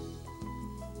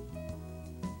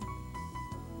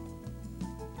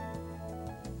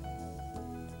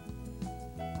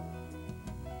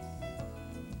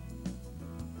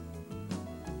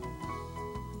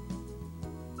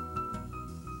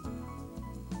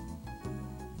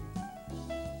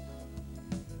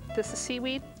 This is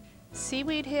Seaweed.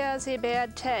 Seaweed has a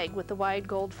bad tag with the wide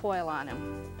gold foil on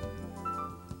him.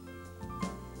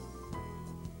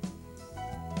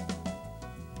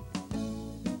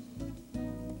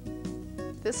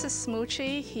 This is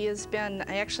Smoochie. He has been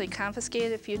actually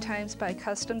confiscated a few times by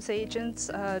customs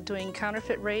agents doing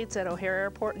counterfeit raids at O'Hare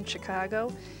Airport in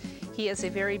Chicago. He has a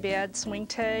very bad swing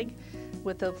tag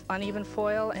with the uneven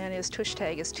foil, and his tush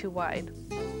tag is too wide.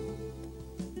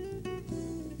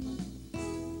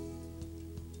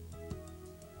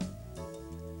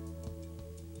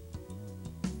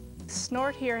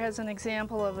 Snort here has an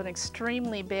example of an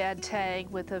extremely bad tag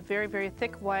with a very, very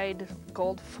thick, wide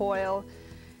gold foil,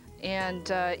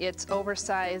 and it's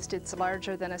oversized. It's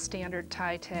larger than a standard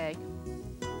tie tag.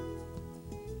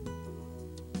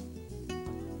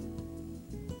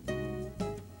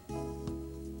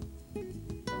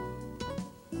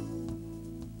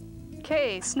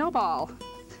 Okay, Snowball.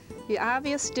 The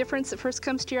obvious difference that first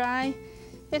comes to your eye,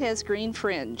 it has green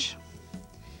fringe.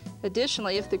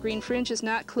 Additionally, if the green fringe is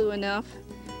not clue enough,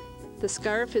 the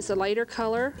scarf is a lighter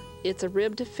color. It's a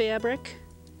ribbed fabric.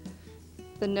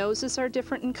 The noses are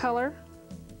different in color.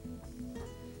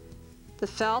 The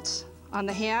felt on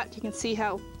the hat, you can see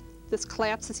how this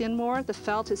collapses in more. The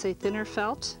felt is a thinner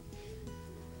felt.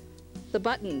 The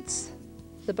buttons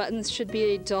should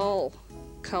be a dull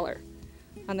color.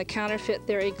 On the counterfeit,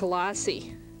 they're a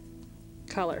glossy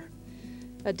color.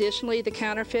 Additionally, the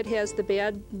counterfeit has the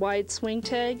bad wide swing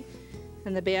tag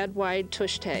and the bad wide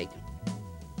tush tag.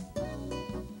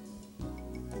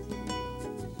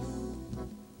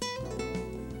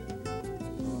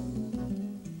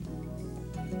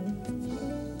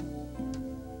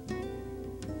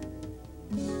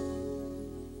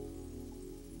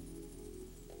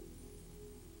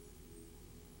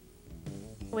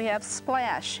 We have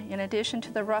Splash. In addition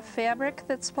to the rough fabric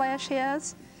that Splash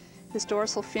has, his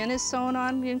dorsal fin is sewn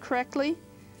on incorrectly.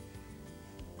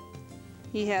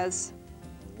 He has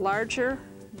larger,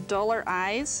 duller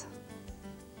eyes.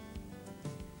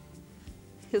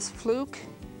 His fluke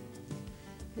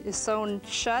is sewn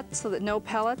shut so that no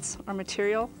pellets or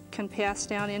material can pass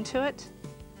down into it.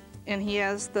 And he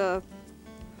has the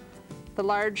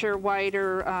larger,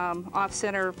 wider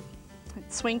off-center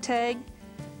swing tag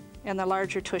and the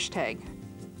larger tush tag.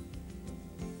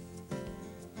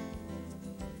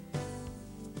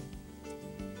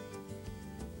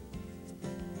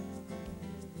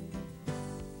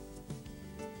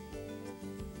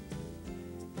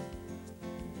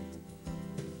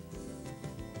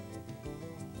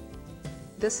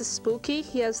 This is Spooky.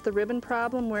 He has the ribbon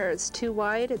problem where it's too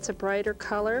wide. It's a brighter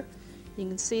color. You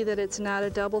can see that it's not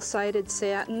a double-sided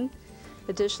satin.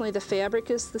 Additionally, the fabric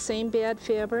is the same bad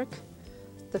fabric.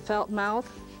 The felt mouth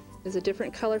is a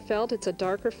different color felt. It's a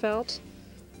darker felt.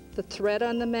 The thread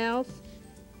on the mouth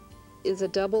is a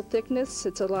double thickness.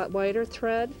 It's a lot wider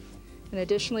thread. And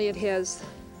additionally, it has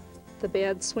the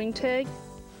bad swing tag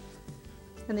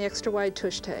and the extra wide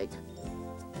tush tag.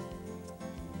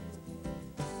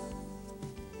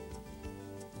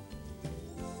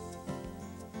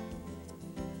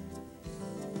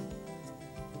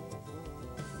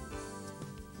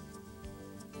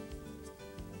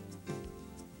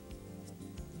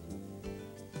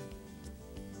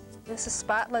 This is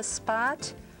Spotless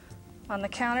Spot. On the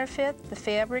counterfeit, the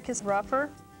fabric is rougher.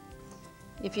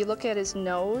 If you look at his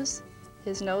nose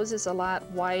is a lot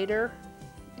wider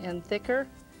and thicker.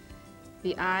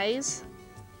 The eyes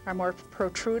are more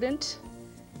protrudent.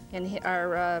 and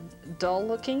are dull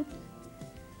looking.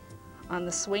 On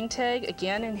the swing tag,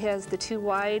 again, it has the too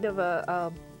wide of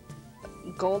a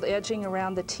gold edging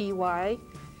around the TY.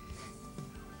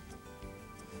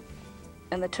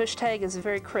 And the tush tag is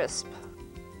very crisp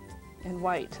and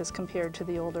white as compared to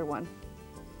the older one.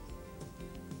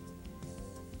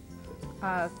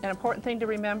 An important thing to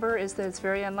remember is that it's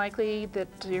very unlikely that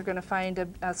you're going to find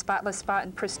a spotless spot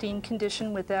in pristine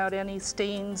condition without any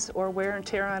stains or wear and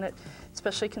tear on it,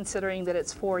 especially considering that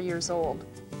it's 4 years old.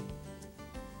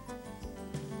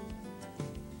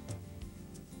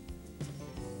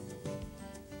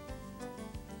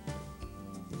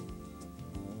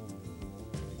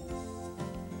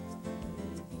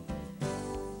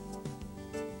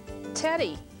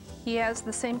 Teddy, he has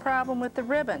the same problem with the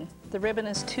ribbon. The ribbon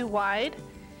is too wide.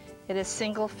 It is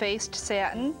single-faced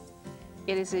satin.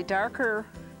 It is a darker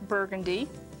burgundy,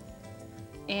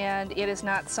 and it is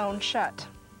not sewn shut.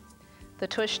 The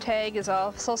tush tag is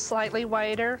also slightly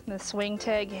wider, and the swing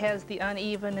tag has the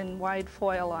uneven and wide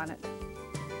foil on it.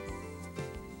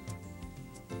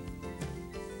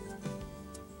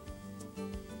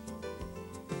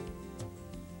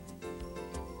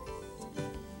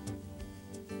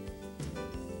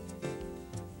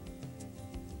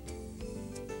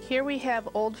 Here we have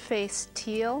Old Face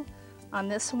Teal. On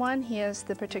this one, he has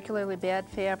the particularly bad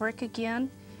fabric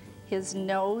again. His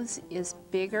nose is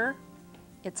bigger.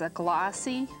 It's a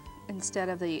glossy instead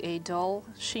of a dull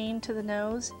sheen to the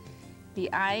nose.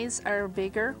 The eyes are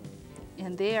bigger,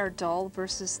 and they are dull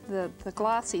versus the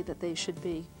glossy that they should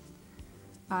be.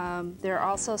 There are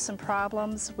also some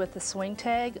problems with the swing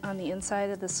tag. On the inside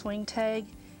of the swing tag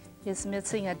is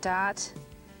missing a dot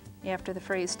after the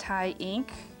phrase tie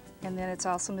ink. And then it's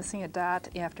also missing a dot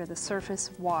after the surface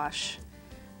wash.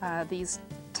 These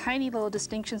tiny little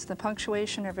distinctions in the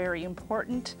punctuation are very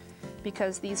important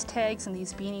because these tags and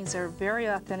these beanies are very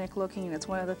authentic looking, and it's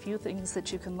one of the few things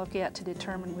that you can look at to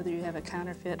determine whether you have a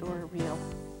counterfeit or a real.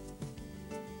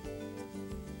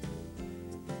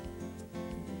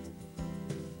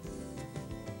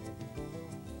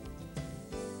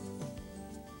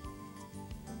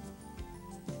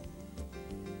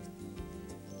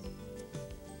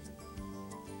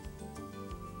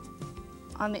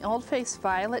 On the Old Face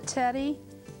Violet Teddy,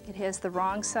 it has the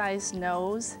wrong size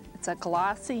nose. It's a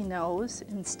glossy nose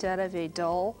instead of a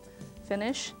dull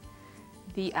finish.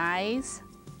 The eyes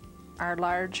are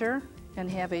larger and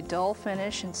have a dull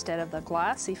finish instead of the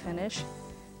glossy finish.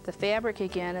 The fabric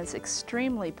again is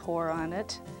extremely poor on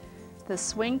it. The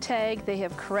swing tag, they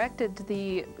have corrected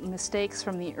the mistakes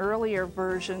from the earlier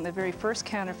version, the very first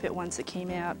counterfeit ones that came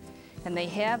out, and they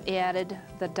have added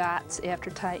the dots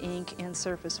after tie ink and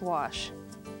surface wash.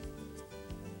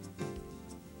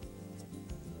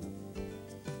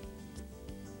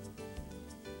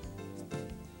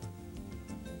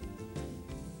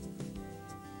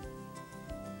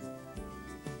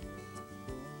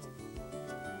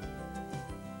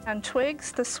 On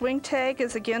twigs, the swing tag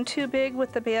is again too big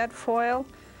with the bad foil.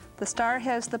 The star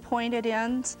has the pointed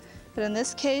ends, but in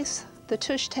this case, the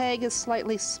tush tag is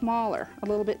slightly smaller, a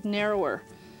little bit narrower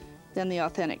than the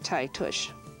authentic tie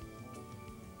tush.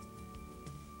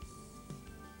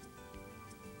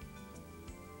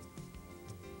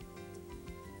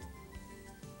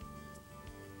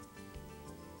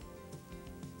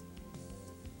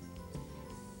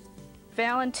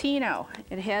 Valentino,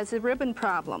 it has a ribbon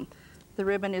problem. The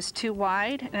ribbon is too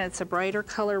wide and it's a brighter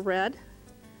color red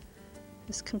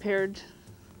as compared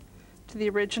to the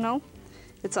original.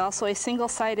 It's also a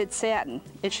single-sided satin.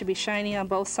 It should be shiny on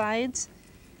both sides.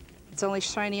 It's only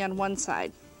shiny on one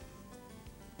side.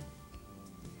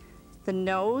 The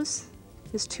nose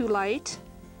is too light.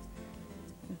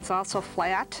 It's also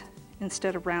flat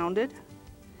instead of rounded.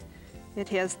 It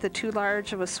has the too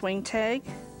large of a swing tag.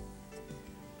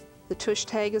 The tush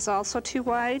tag is also too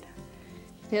wide.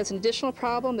 It has an additional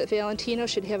problem that Valentino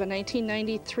should have a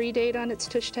 1993 date on its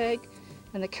tush tag,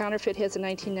 and the counterfeit has a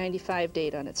 1995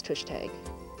 date on its tush tag.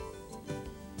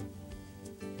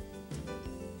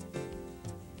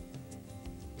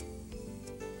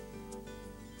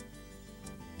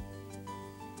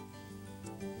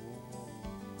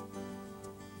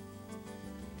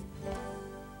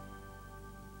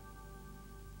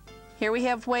 Here we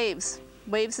have Waves.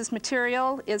 Waves'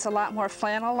 material is a lot more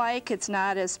flannel-like. It's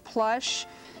not as plush.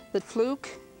 The fluke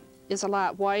is a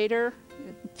lot wider,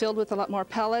 filled with a lot more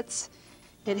pellets.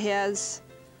 It has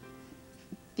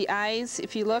the eyes,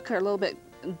 if you look, are a little bit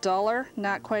duller,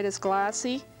 not quite as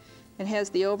glossy. It has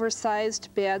the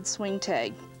oversized bad swing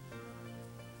tag.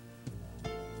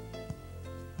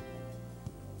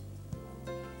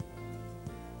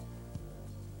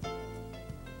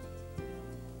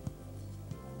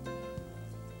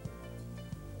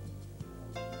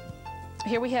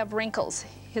 Here we have wrinkles.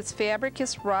 His fabric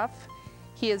is rough.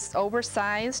 He is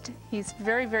oversized. He's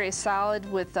very, very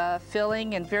solid with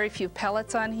filling and very few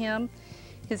pellets on him.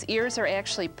 His ears are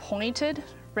actually pointed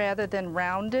rather than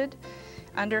rounded.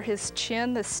 Under his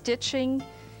chin, the stitching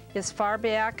is far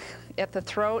back at the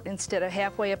throat instead of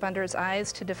halfway up under his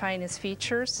eyes to define his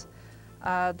features.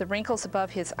 The wrinkles above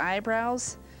his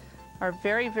eyebrows are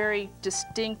very, very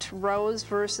distinct rows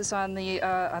versus on the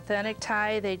authentic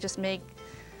tie. They just make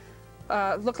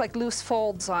look like loose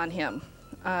folds on him.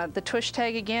 The tush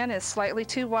tag again is slightly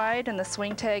too wide, and the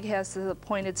swing tag has the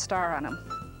pointed star on him.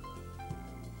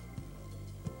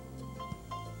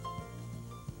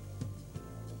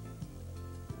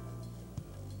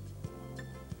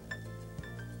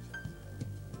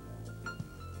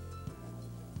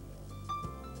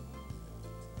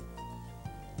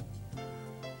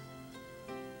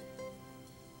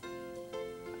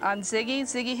 On Ziggy,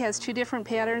 Ziggy has two different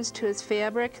patterns to his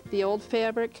fabric. The old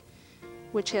fabric,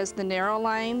 which has the narrow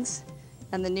lines,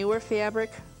 and the newer fabric,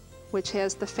 which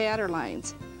has the fatter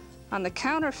lines. On the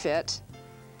counterfeit,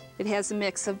 it has a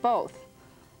mix of both.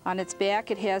 On its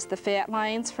back, it has the fat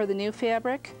lines for the new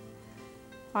fabric.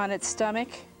 On its stomach,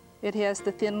 it has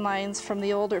the thin lines from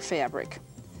the older fabric.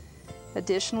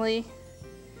 Additionally,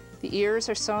 the ears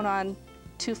are sewn on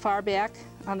too far back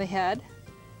on the head.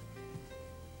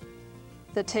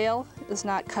 The tail is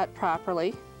not cut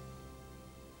properly.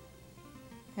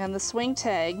 And the swing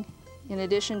tag, in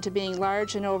addition to being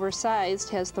large and oversized,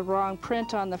 has the wrong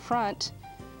print on the front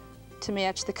to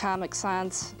match the Comic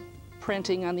Sans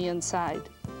printing on the inside.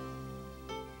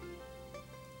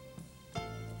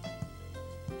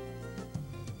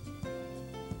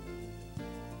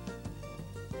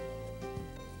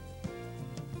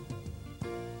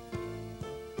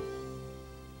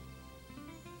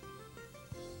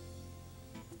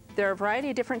 There are a variety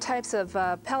of different types of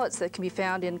pellets that can be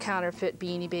found in counterfeit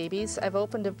Beanie Babies. I've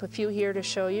opened up a few here to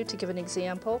show you, to give an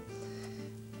example.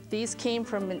 These came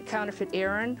from counterfeit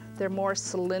Aran. They're more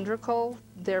cylindrical.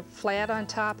 They're flat on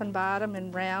top and bottom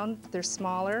and round. They're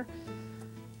smaller.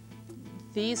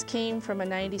 These came from a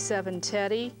 97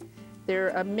 Teddy. They're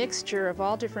a mixture of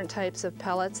all different types of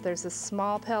pellets. There's a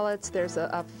small pellets, there's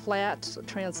a flat,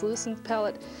 translucent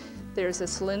pellet. There's a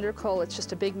cylindrical, it's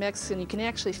just a big mix, and you can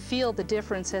actually feel the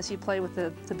difference as you play with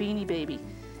the Beanie Baby.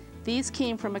 These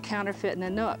came from a counterfeit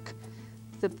Nanook.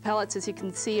 The pellets, as you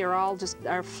can see,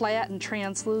 are flat and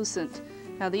translucent.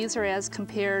 Now these are as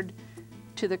compared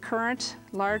to the current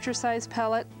larger size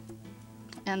pellet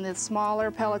and the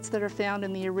smaller pellets that are found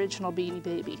in the original Beanie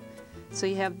Baby. So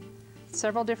you have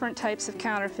several different types of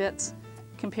counterfeits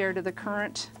compared to the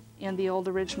current and the old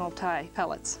original tie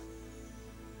pellets.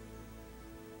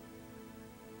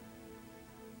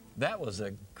 That was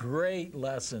a great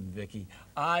lesson, Vicki.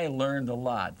 I learned a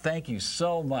lot. Thank you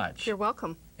so much. You're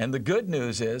welcome. And the good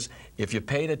news is, if you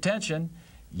paid attention,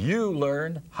 you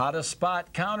learned how to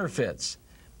spot counterfeits.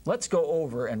 Let's go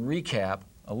over and recap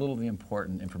a little of the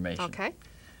important information. Okay.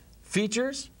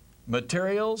 Features,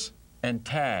 materials, and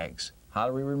tags. How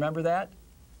do we remember that?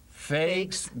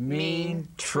 Fakes mean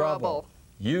trouble.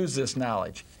 Use this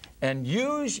knowledge. And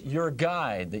use your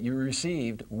guide that you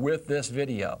received with this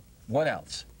video. What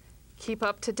else? Keep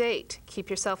up to date. Keep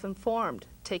yourself informed.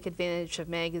 Take advantage of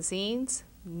magazines,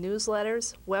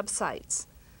 newsletters, websites.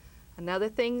 Another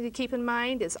thing to keep in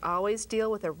mind is always deal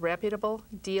with a reputable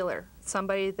dealer,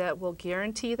 somebody that will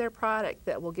guarantee their product,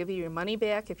 that will give you your money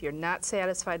back if you're not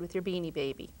satisfied with your Beanie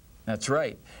Baby. That's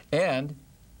right. And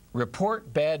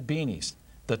report bad beanies.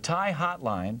 The tie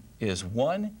hotline is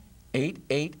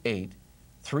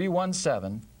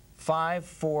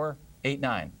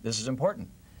 1-888-317-5489. This is important.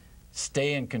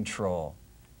 Stay in control.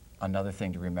 Another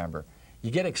thing to remember. You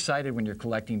get excited when you're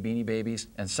collecting Beanie Babies,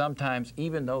 and sometimes,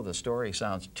 even though the story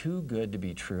sounds too good to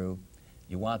be true,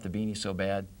 you want the beanie so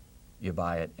bad, you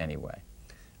buy it anyway.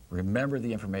 Remember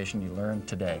the information you learned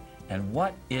today. And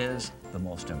what is the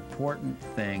most important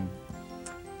thing?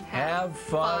 Have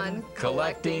fun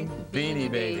collecting Beanie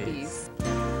Babies.